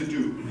wanted to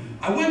do,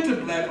 I went to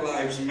Black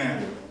Lives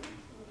Matter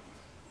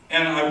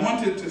and I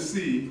wanted to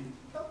see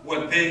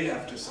what they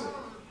have to say.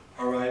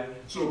 All right,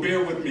 so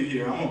bear with me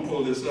here. I'm going to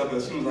pull this up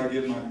as soon as I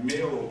get my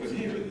mail open.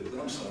 Here it is.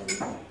 I'm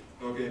sorry.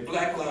 Okay,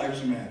 Black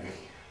Lives Matter.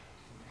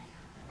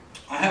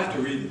 I have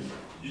to read it.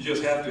 You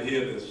just have to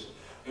hear this.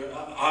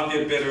 I'll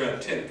get better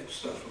at tech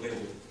stuff later.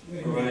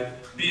 All right,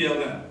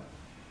 BLM.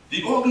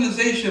 The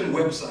organization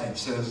website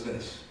says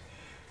this.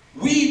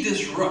 We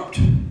disrupt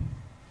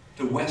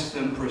the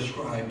Western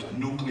prescribed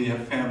nuclear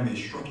family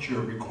structure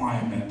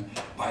requirement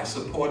by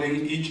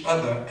supporting each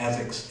other as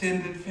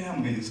extended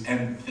families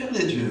and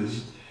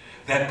villages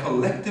that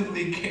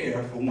collectively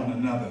care for one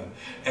another,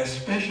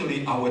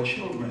 especially our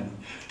children,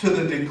 to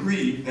the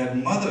degree that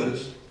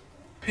mothers,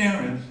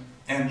 parents,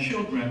 and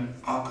children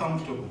are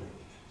comfortable.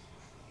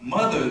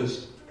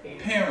 Mothers,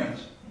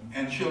 parents,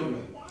 and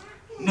children.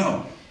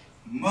 No,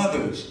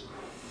 mothers,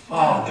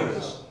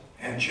 fathers,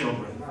 and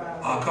children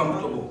are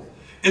comfortable.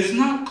 It's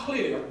not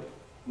clear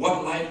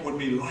what life would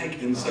be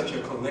like in such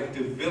a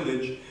collective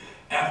village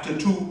after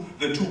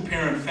the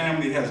two-parent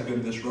family has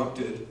been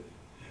disrupted,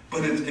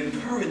 but it's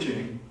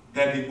encouraging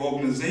that the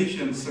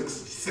organization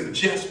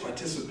suggests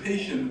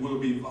participation will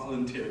be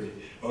voluntary,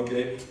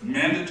 okay?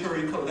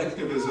 Mandatory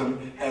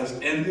collectivism has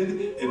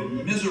ended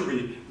in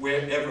misery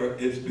wherever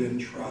it's been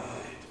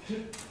tried.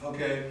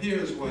 Okay,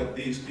 here's what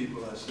these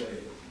people are saying.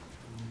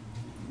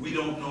 We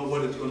don't know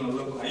what it's going to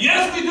look like.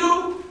 Yes, we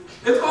do!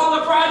 It's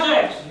called a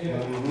project!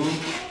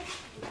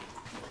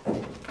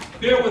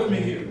 Bear with me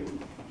here.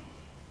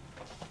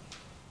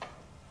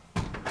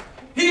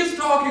 He's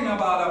talking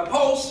about a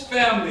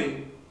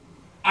post-family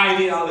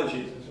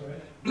ideology.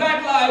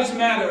 Black Lives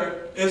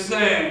Matter is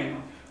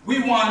saying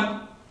we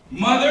want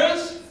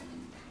mothers,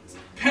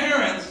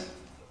 parents,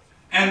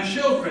 and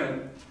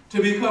children to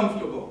be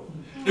comfortable.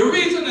 The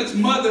reason it's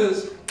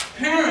mothers,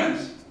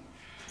 parents,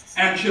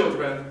 and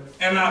children,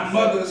 and not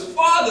mothers,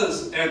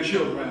 fathers, and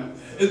children,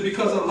 is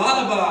because a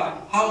lot of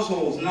our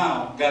households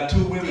now got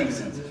two women in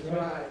it.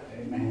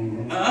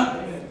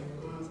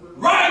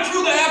 Right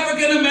through the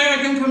African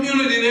American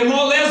community, there are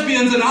more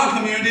lesbians in our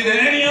community than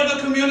any other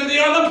community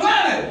on the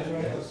planet.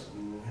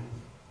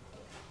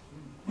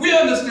 We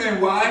understand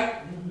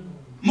why.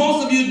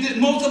 Most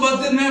of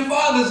us didn't have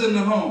fathers in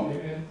the home.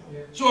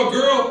 So a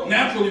girl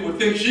naturally would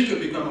think she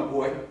could become a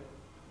boy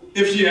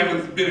if she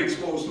hasn't been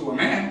exposed to a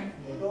man.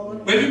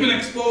 But if you've been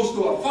exposed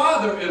to a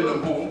father in the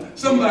home,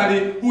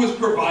 somebody who is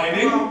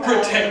providing,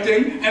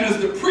 protecting, and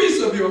is the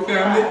priest of your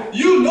family,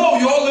 you know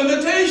your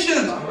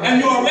limitations,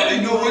 and you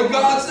already know what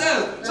God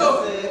says.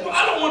 So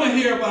I don't want to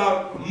hear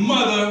about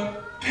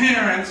mother,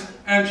 parents,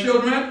 and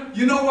children.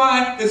 You know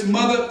why it's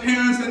mother,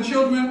 parents, and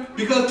children?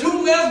 Because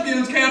two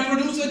lesbians can't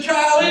produce a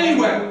child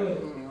anyway.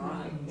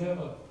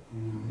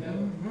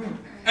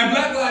 And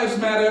Black Lives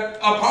Matter,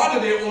 a part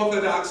of their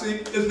orthodoxy,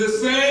 is the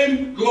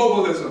same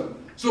globalism.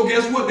 So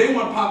guess what? They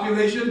want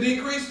population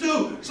decrease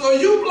too. So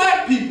you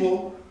black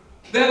people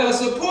that are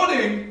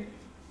supporting,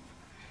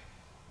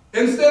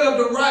 instead of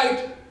the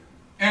right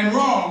and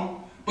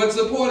wrong, but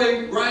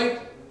supporting right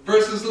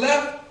versus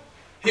left,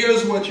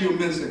 here's what you're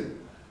missing.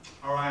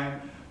 All right?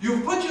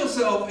 You've put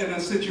yourself in a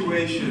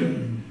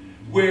situation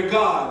where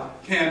God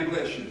can't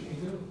bless you.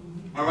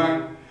 All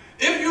right?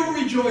 If you're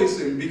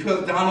rejoicing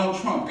because Donald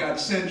Trump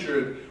got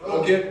censured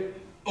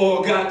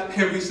or got,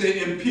 can we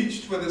say,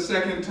 impeached for the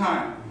second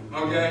time,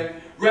 okay,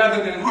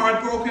 rather than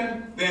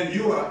heartbroken, then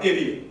you are an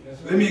idiot.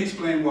 Let me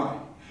explain why.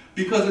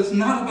 Because it's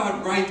not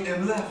about right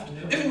and left.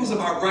 If it was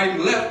about right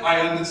and left,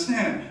 I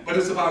understand. But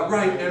it's about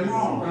right and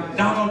wrong.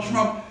 Donald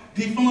Trump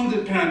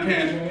defunded Planned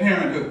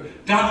Parenthood.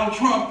 Donald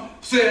Trump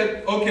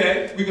said,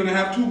 okay, we're going to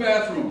have 2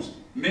 bathrooms.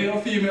 Male,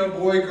 female,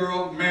 boy,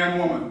 girl, man,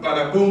 woman.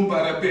 Bada boom,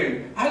 bada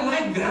bing. I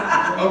like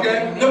that,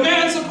 okay? The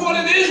man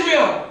supported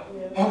Israel,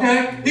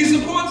 okay? He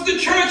supports the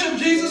Church of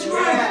Jesus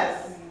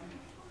Christ.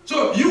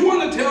 So you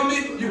want to tell me,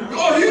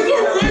 oh, he's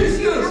a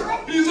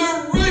racist. He's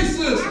a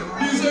racist.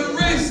 He's a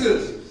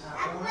racist.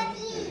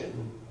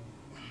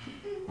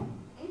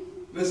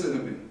 Listen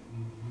to me.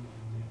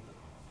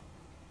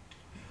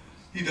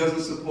 He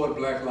doesn't support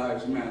Black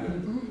Lives Matter.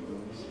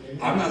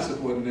 I'm not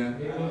supporting them.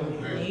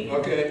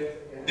 Okay?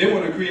 They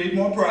want to create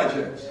more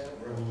projects.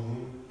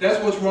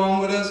 That's what's wrong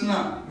with us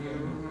now.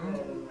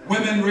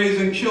 Women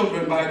raising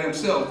children by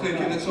themselves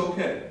thinking it's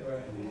okay.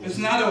 It's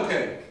not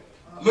okay.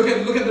 Look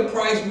at the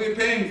price we're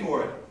paying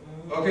for it.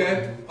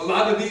 Okay? A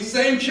lot of these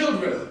same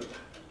children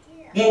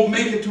won't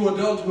make it to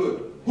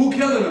adulthood. Who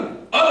killing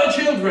them? Other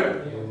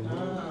children.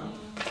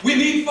 We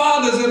need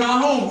fathers in our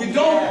home. We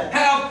don't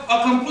have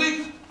a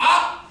complete...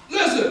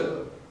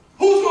 listen,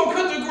 who's going to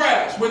cut the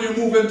grass when you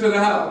move into the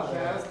house?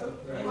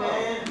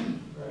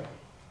 Amen.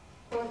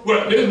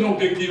 Well, there's no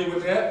big deal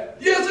with that.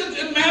 Yes,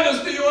 it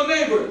matters to your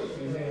neighbors.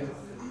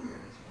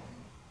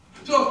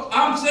 So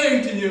I'm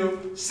saying to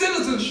you,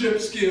 citizenship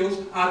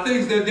skills are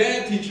things that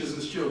dad teaches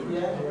his children.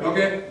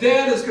 Okay?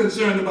 Dad is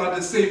concerned about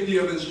the safety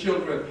of his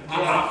children.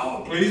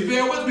 Please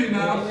bear with me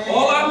now.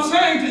 All I'm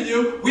saying to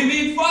you, we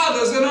need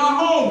fathers in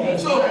our home.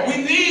 So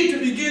we need to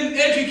begin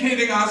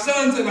educating our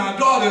sons and our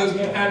daughters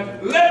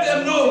and let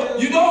them know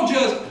you don't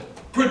just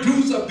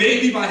produce a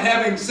baby by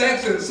having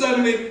sex and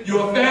suddenly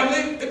you're a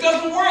family. It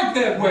doesn't work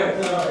that way.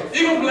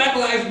 Even Black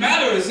Lives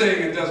Matter is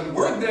saying it doesn't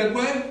work that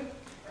way.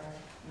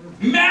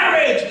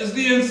 Marriage is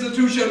the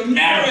institution.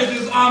 Marriage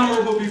is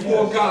honorable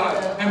before God.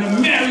 And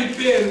the marriage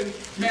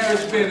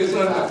bed is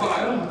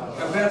undefiled.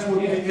 And that's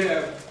what we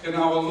have in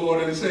our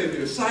Lord and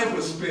Savior.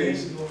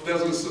 Cyberspace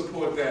doesn't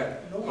support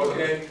that.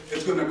 Okay?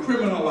 It's going to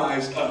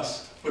criminalize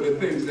us for the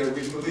things that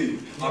we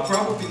believe. I'll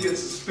probably get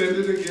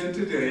suspended again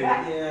today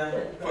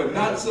for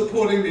not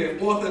supporting the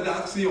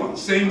orthodoxy on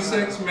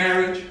same-sex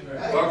marriage.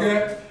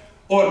 Okay?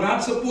 Or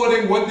not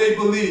supporting what they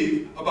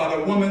believe about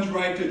a woman's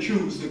right to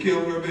choose to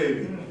kill her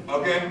baby.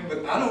 Okay?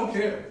 But I don't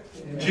care.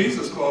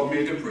 Jesus called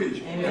me to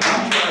preach. And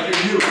I'm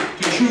charging you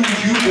to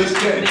choose you this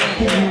day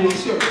who you will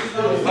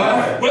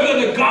serve.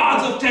 Whether the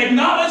gods of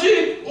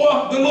technology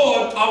or the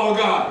Lord our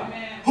God.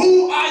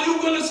 Who are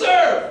you going to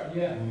serve?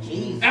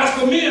 As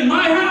for me and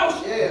my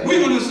house, we're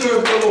going to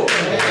serve the Lord.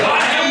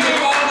 I am the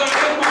Father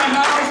in my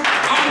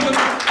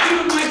house.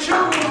 Even my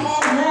children are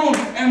all grown,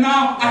 and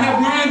now I have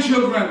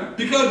grandchildren.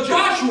 Because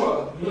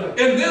Joshua,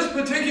 in this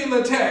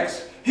particular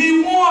text,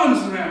 he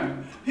warns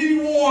them. He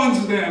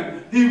warns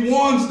them. He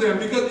warns them.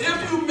 Because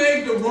if you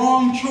make the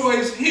wrong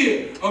choice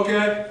here,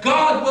 okay,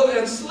 God will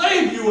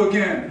enslave you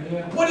again.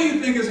 What do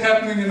you think is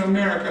happening in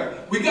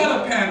America? We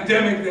got a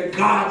pandemic that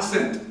God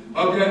sent.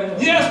 Okay?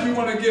 Yes, we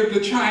want to give the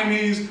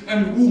Chinese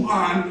and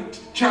Wuhan,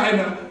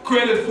 China,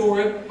 credit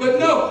for it. But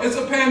no, it's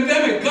a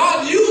pandemic.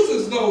 God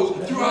uses those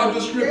throughout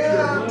the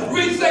scripture.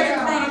 Read 2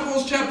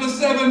 Chronicles chapter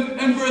 7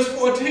 and verse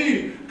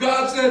 14.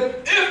 God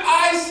said, if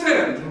I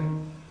send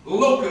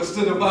locusts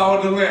to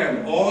devour the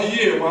land all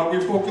year while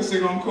we're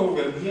focusing on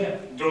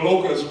COVID, the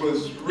locust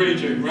was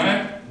raging,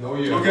 right?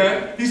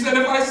 Okay? He said,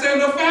 if I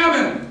send a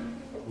famine,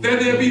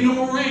 then there be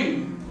no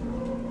rain.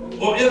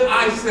 Or if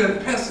I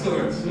send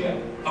pestilence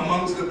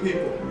amongst the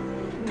people.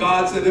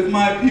 God said, if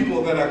my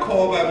people that are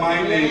called by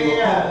my name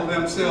will humble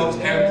themselves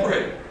and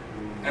pray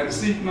and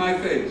seek my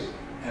face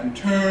and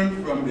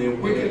turn from their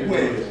wicked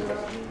ways,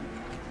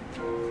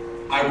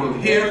 I will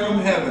hear from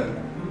heaven,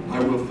 I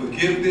will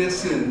forgive their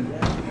sin,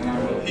 and I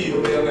will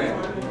heal their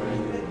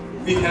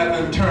land. We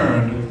haven't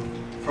turned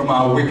from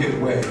our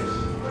wicked ways.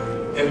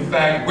 In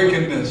fact,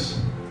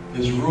 wickedness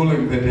is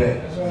ruling the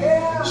day.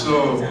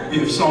 So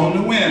we've sown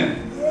the wind,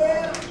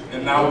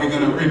 and now we're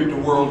going to reap the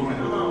whirlwind.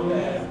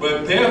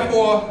 But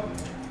therefore,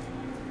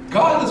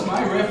 God is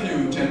my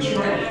refuge and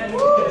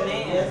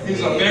strength.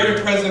 He's a very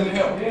present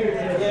help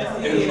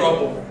in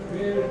trouble.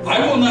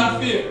 I will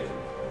not fear,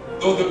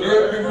 though the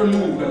earth be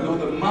removed, and though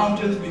the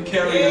mountains be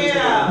carried into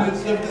the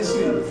midst of the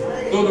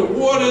sea. Though the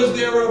waters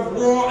thereof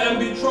roar and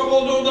be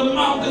troubled, though the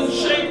mountains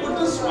shake with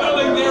the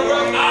swelling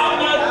thereof, I'm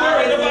not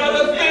worried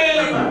about a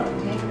thing.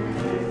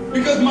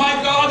 Because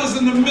my God is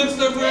in the midst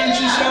of her, and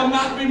she shall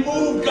not be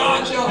moved.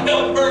 God shall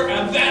help her,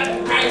 and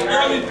that right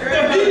early.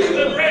 The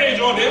heathen rage.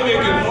 Oh, they're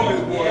making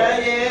noise, boy.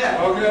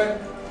 Okay?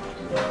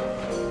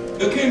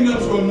 The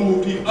kingdoms were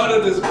moved. He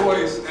uttered his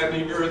voice, and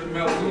the earth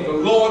melted. The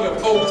Lord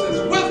of hosts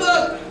is with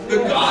us. The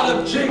God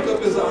of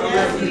Jacob is our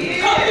refuge.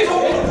 Come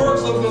behold the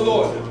works of the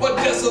Lord. What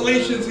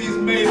desolations he's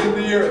made in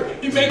the earth.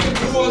 He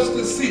maketh wars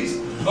to cease.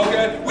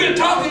 Okay? We're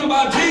talking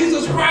about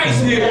Jesus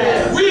Christ here.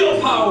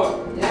 Real power.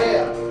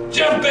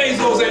 Jeff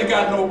Bezos ain't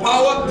got no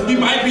power. He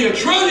might be a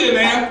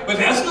trillionaire, but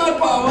that's not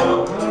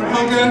power.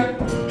 Okay?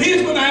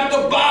 He's going to have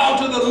to bow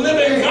to the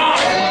living God.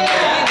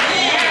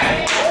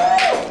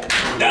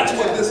 That's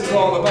what this is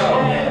all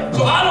about.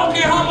 So I don't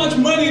care how much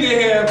money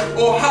they have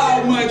or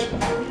how much,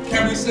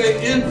 can we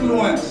say,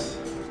 influence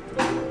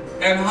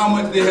and how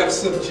much they have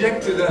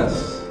subjected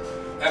us.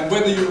 And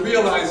whether you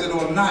realize it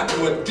or not,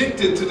 you're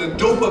addicted to the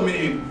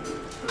dopamine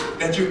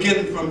that you're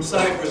getting from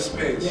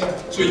cyberspace.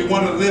 So you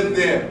want to live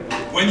there.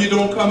 When you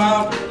don't come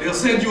out, they'll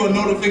send you a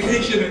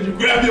notification and you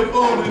grab your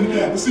phone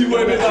and see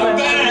what it is. I'm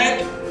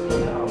back.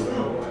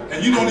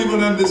 And you don't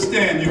even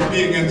understand you're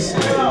being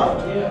enslaved.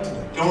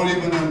 Don't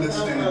even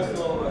understand it.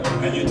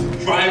 And you're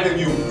driving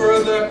you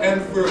further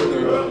and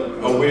further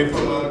away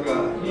from our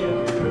God.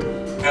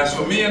 As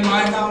for me and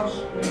my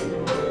house,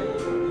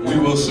 we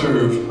will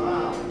serve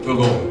the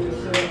Lord.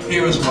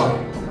 Here is why.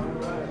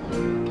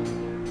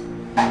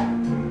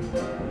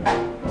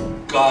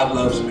 God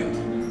loves me.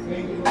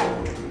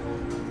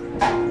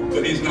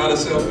 But He's not a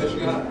selfish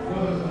God.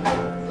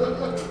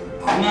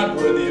 I'm not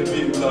worthy of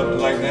being loved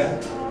like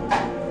that.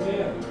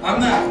 I'm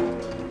not.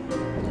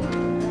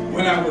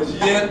 When I was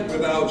yet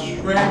without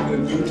strength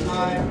in due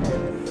time,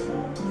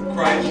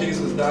 Christ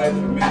Jesus died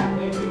for me.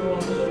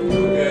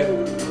 Okay?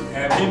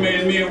 And He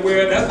made me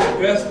aware that's the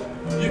best.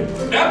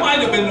 That might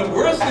have been the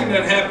worst thing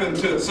that happened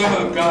to some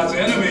of God's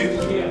enemies.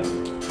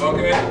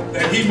 Okay?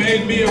 That He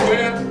made me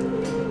aware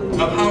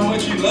of how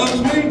much He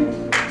loves me.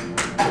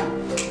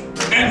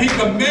 And He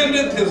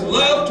commended His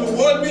love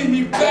toward me.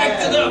 He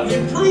backed it up. He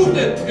proved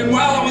it. And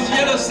while I was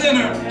yet a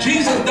sinner,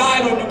 Jesus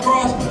died on the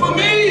cross for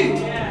me.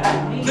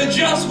 The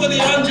just for the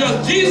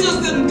unjust. Jesus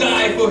didn't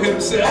die for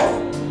Himself.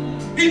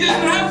 He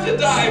didn't have to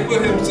die for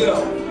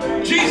Himself.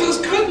 Jesus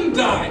couldn't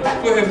die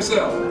for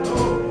Himself.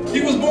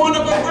 He was born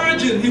of a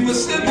virgin. He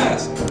was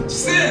sinless.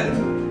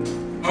 Sin,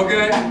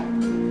 okay,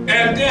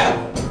 and death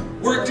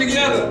work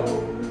together.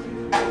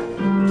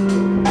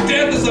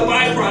 Death is a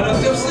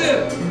byproduct of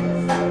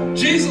sin.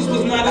 Jesus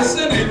was not a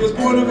sinner. He was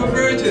born of a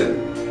virgin.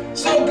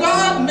 So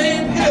God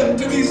made Him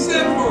to be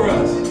sin for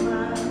us,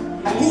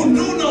 who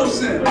knew no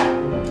sin,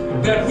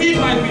 that we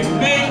might be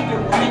made the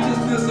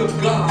righteousness of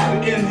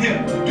God in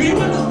Him. Do you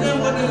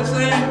understand what they're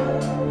saying?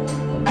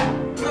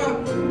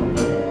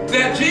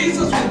 That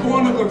Jesus was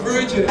born of a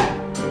virgin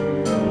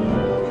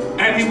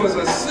and He was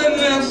a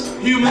sinless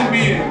human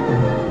being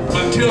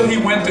until He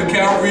went to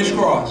Calvary's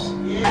cross.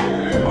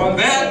 On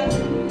that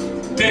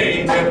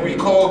day that we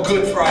call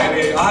Good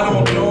Friday, I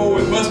don't know,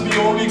 it must be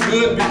only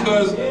good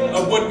because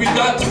of what we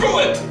got through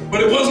it,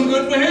 but it wasn't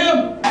good for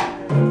Him.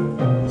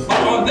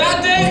 But on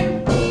that day,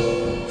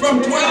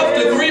 from 12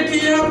 to 3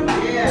 p.m.,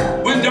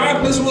 when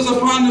darkness was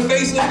upon the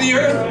face of the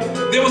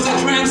earth, there was a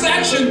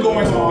transaction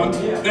going on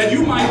that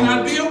you might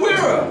not be aware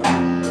of.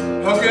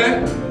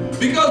 Okay?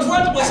 Because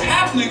what was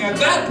happening at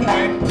that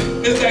point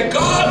is that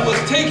God was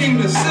taking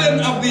the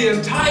sin of the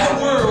entire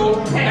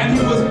world and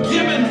He was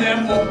giving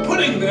them or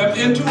putting them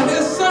into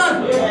His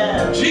Son.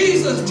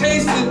 Jesus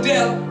tasted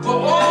death for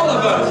all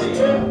of us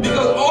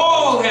because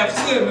all have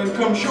sinned and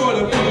come short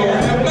of the glory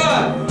of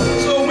God.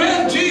 So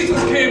when Jesus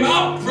came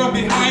out from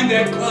behind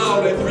that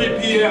cloud at 3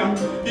 p.m.,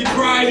 He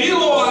cried,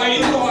 Eloi,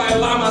 Eloi,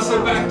 lama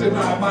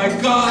sabachthani, my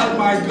God,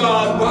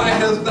 why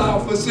hast thou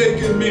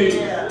forsaken me?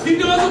 He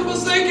wasn't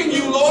forsaking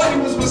you, Lord. He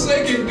was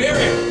forsaking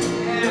Derrick.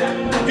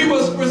 He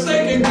was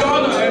forsaking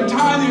Donna and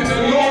Tanya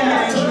and Noel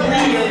and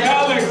Cherie and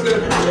Alex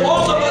and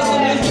all of us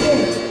in this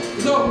room.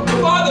 So the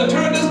Father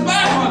turned His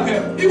back on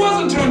Him. He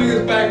wasn't turning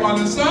His back on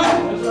His Son.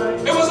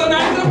 It was an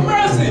act of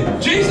mercy.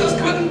 Jesus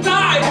couldn't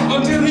die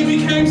until He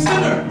became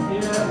sinner.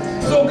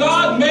 So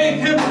God made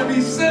Him to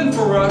be sin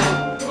for us,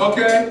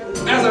 okay,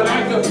 as an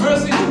act of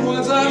mercy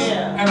towards us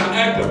and an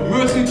act of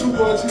mercy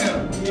towards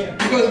Him.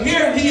 Because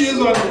here He is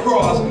on the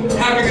cross,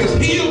 having His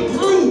heel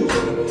bruised,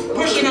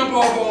 pushing up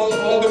off all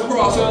the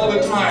cross all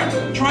the time,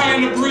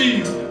 trying to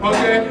breathe,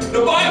 okay?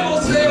 The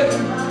Bible said,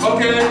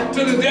 okay,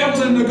 to the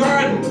devil in the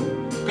garden,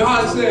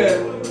 God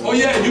said, oh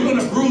yeah, you're going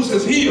to bruise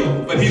His heel,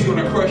 but He's going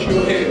to crush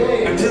your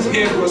head. And His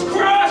head was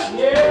crushed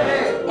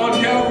on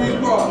Calvary's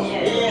cross.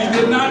 He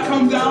did not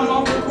come down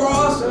off the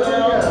cross.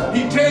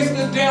 He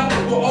tasted death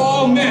for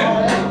all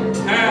men.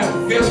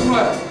 And guess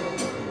what?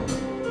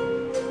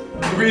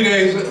 3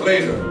 days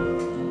later,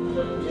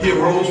 He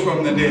arose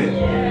from the dead.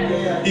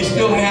 He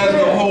still has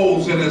the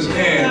holes in His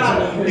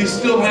hands. He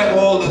still has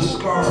all the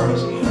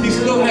scars. He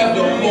still has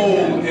the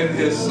hole in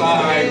His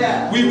side.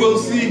 We will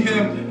see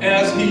Him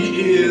as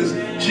He is.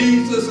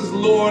 Jesus is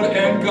Lord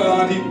and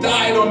God. He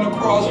died on the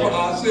cross for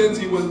our sins.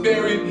 He was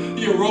buried.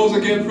 He arose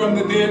again from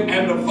the dead.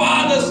 And the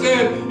Father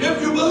said, if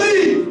you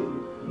believe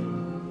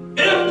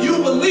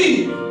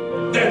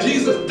that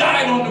Jesus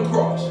died on the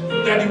cross,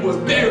 that He was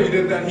buried,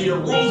 and that He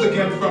arose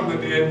again from the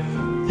dead,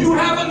 you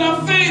have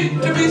enough faith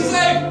to be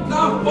saved.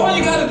 Now, all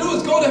you got to do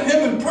is go to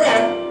Him in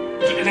prayer.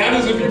 And that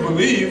is if you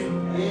believe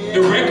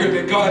the record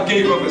that God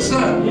gave of His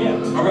Son.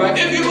 All right?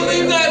 If you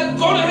believe that,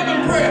 go to Him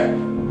in prayer.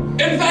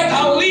 In fact,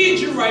 I'll lead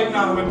you right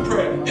now in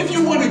prayer. If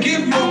you want to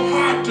give your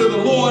heart to the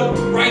Lord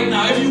right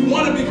now, if you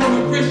want to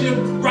become a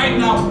Christian right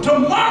now,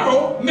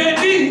 tomorrow may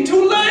be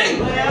too late.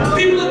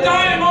 People are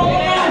dying all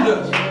around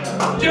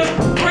us. Just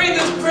pray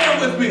this prayer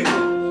with me.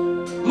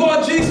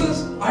 Lord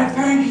Jesus, I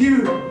thank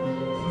you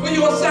for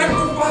your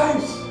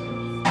sacrifice.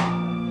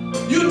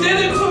 You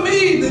did it for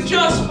me, the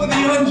just for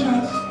the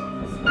unjust.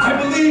 I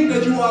believe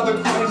that you are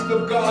the Christ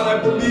of God.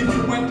 I believe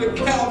you went to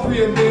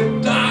Calvary and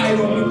then died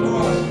on the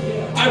cross.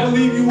 I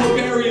believe you were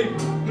buried,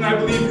 and I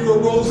believe you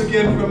arose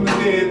again from the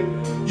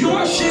dead.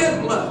 Your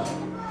shed blood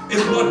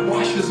is what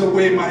washes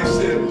away my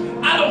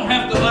sin. I don't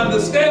have to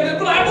understand it,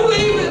 but I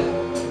believe it.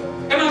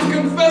 And I'm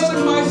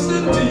confessing my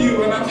sin to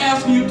you, and I'm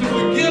asking you to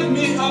forgive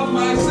me of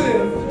my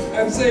sin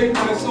and save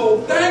my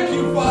soul. Thank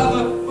you,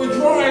 Father, for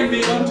drawing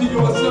me unto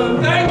your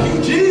Son. Thank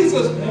you,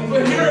 Jesus,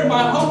 for hearing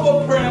my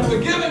humble prayer,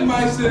 forgiving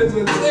my sins,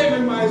 and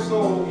saving my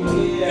soul.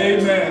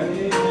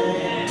 Amen.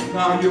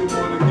 Now you're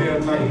born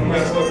again like the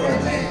rest of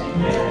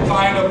us.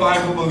 Find a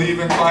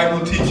Bible-believing,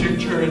 Bible-teaching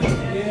church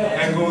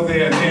and go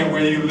there near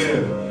where you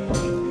live.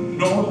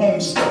 No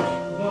home stuff.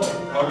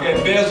 Okay,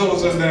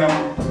 Bezos and them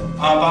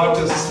are about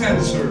to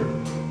censor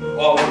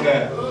all of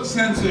that.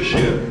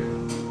 Censorship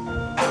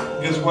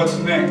is what's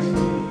next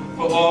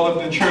for all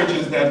of the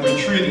churches that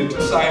retreated to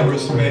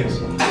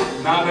cyberspace.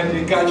 Now that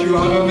they got you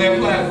out on their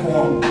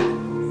platform,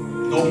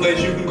 no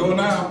place you can go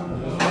now.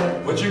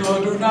 What you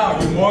gonna do now?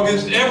 You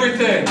mortgaged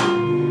everything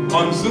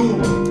on Zoom,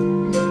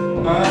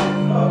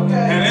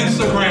 and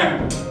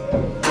Instagram,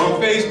 on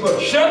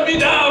Facebook. Shut me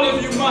down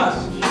if you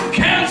must.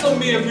 Cancel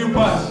me if you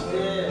must.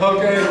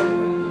 Okay?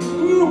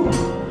 Woo.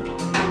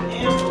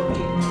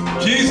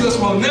 Jesus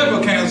will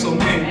never cancel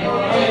me.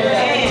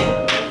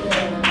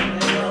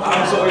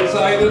 I'm so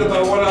excited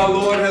about what our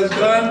Lord has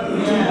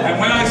done. And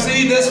when I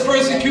see this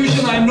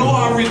persecution, I know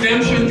our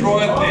redemption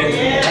draweth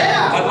near.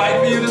 I'd like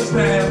for you to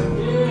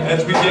stand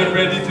as we get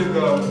ready to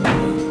go.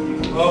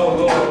 Oh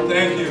Lord,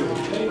 thank you.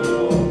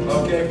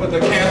 Okay, for the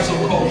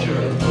cancel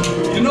culture.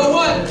 You know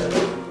what?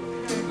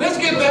 Let's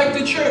get back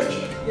to church.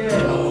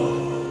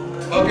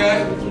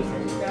 Okay?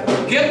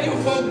 Get your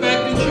folk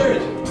back to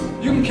church.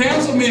 You can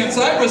cancel me in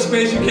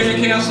cyberspace, you can't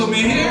cancel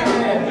me here.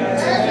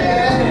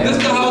 This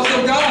is the house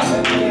of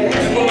God.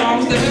 It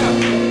belongs to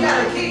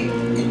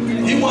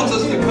Him. He wants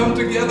us to come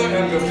together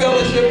and to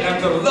fellowship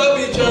and to love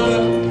each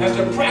other and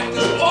to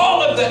practice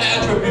all of the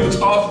attributes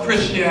of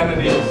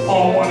Christianity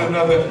on one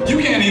another. You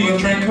can't even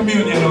drink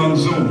communion on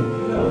Zoom.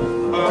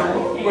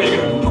 What, you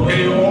gonna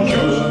prepare your own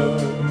juice?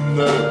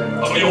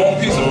 Your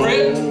own piece of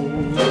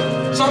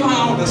bread?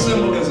 Somehow the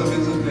symbolism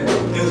isn't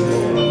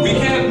there. We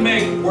can't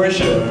make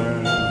worship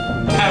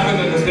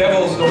happen in the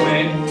devil's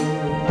domain.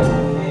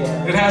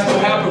 It has to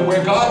happen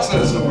where God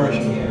says to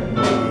worship.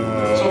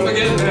 So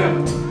forget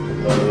them.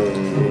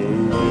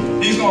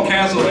 He's gonna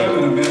cancel them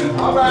in a minute.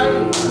 All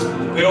right.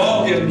 They're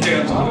all getting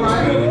canceled in a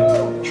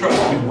minute.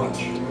 Trust me,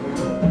 watch.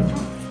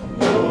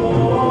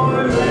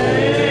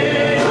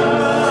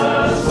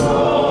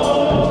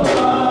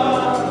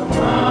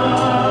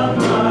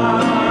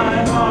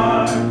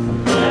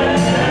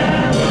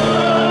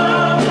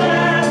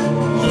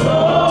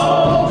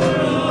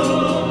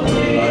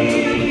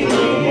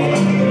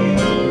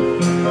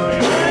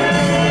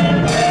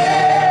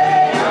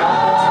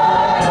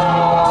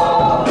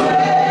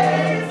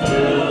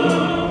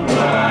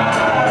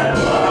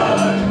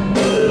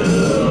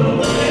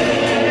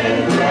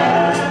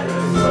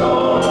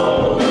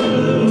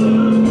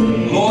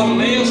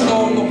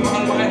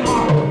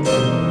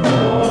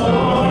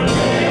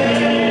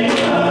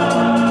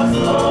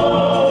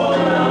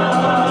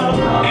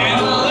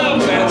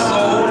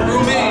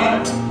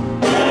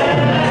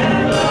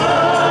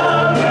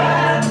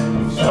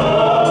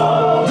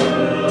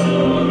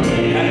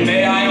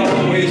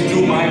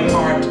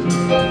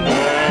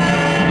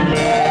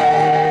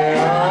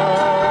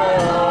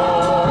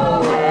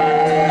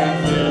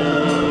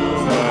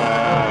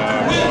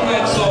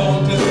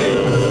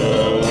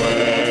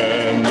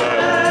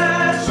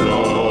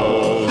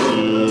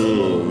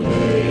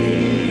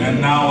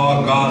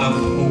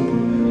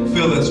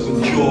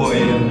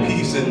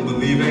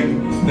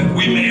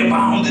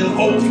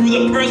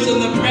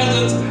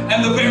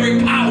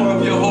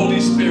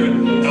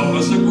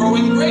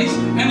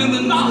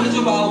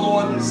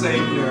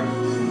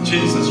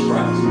 Jesus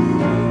Christ.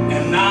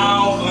 And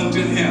now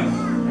unto Him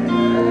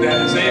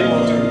that is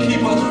able to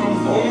keep us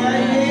from falling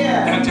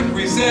and to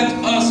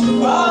present us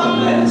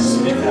faultless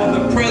before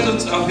the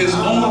presence of His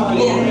own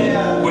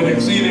glory with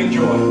exceeding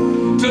joy.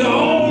 To the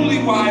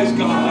only wise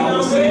God,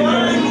 our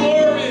Savior, be glory.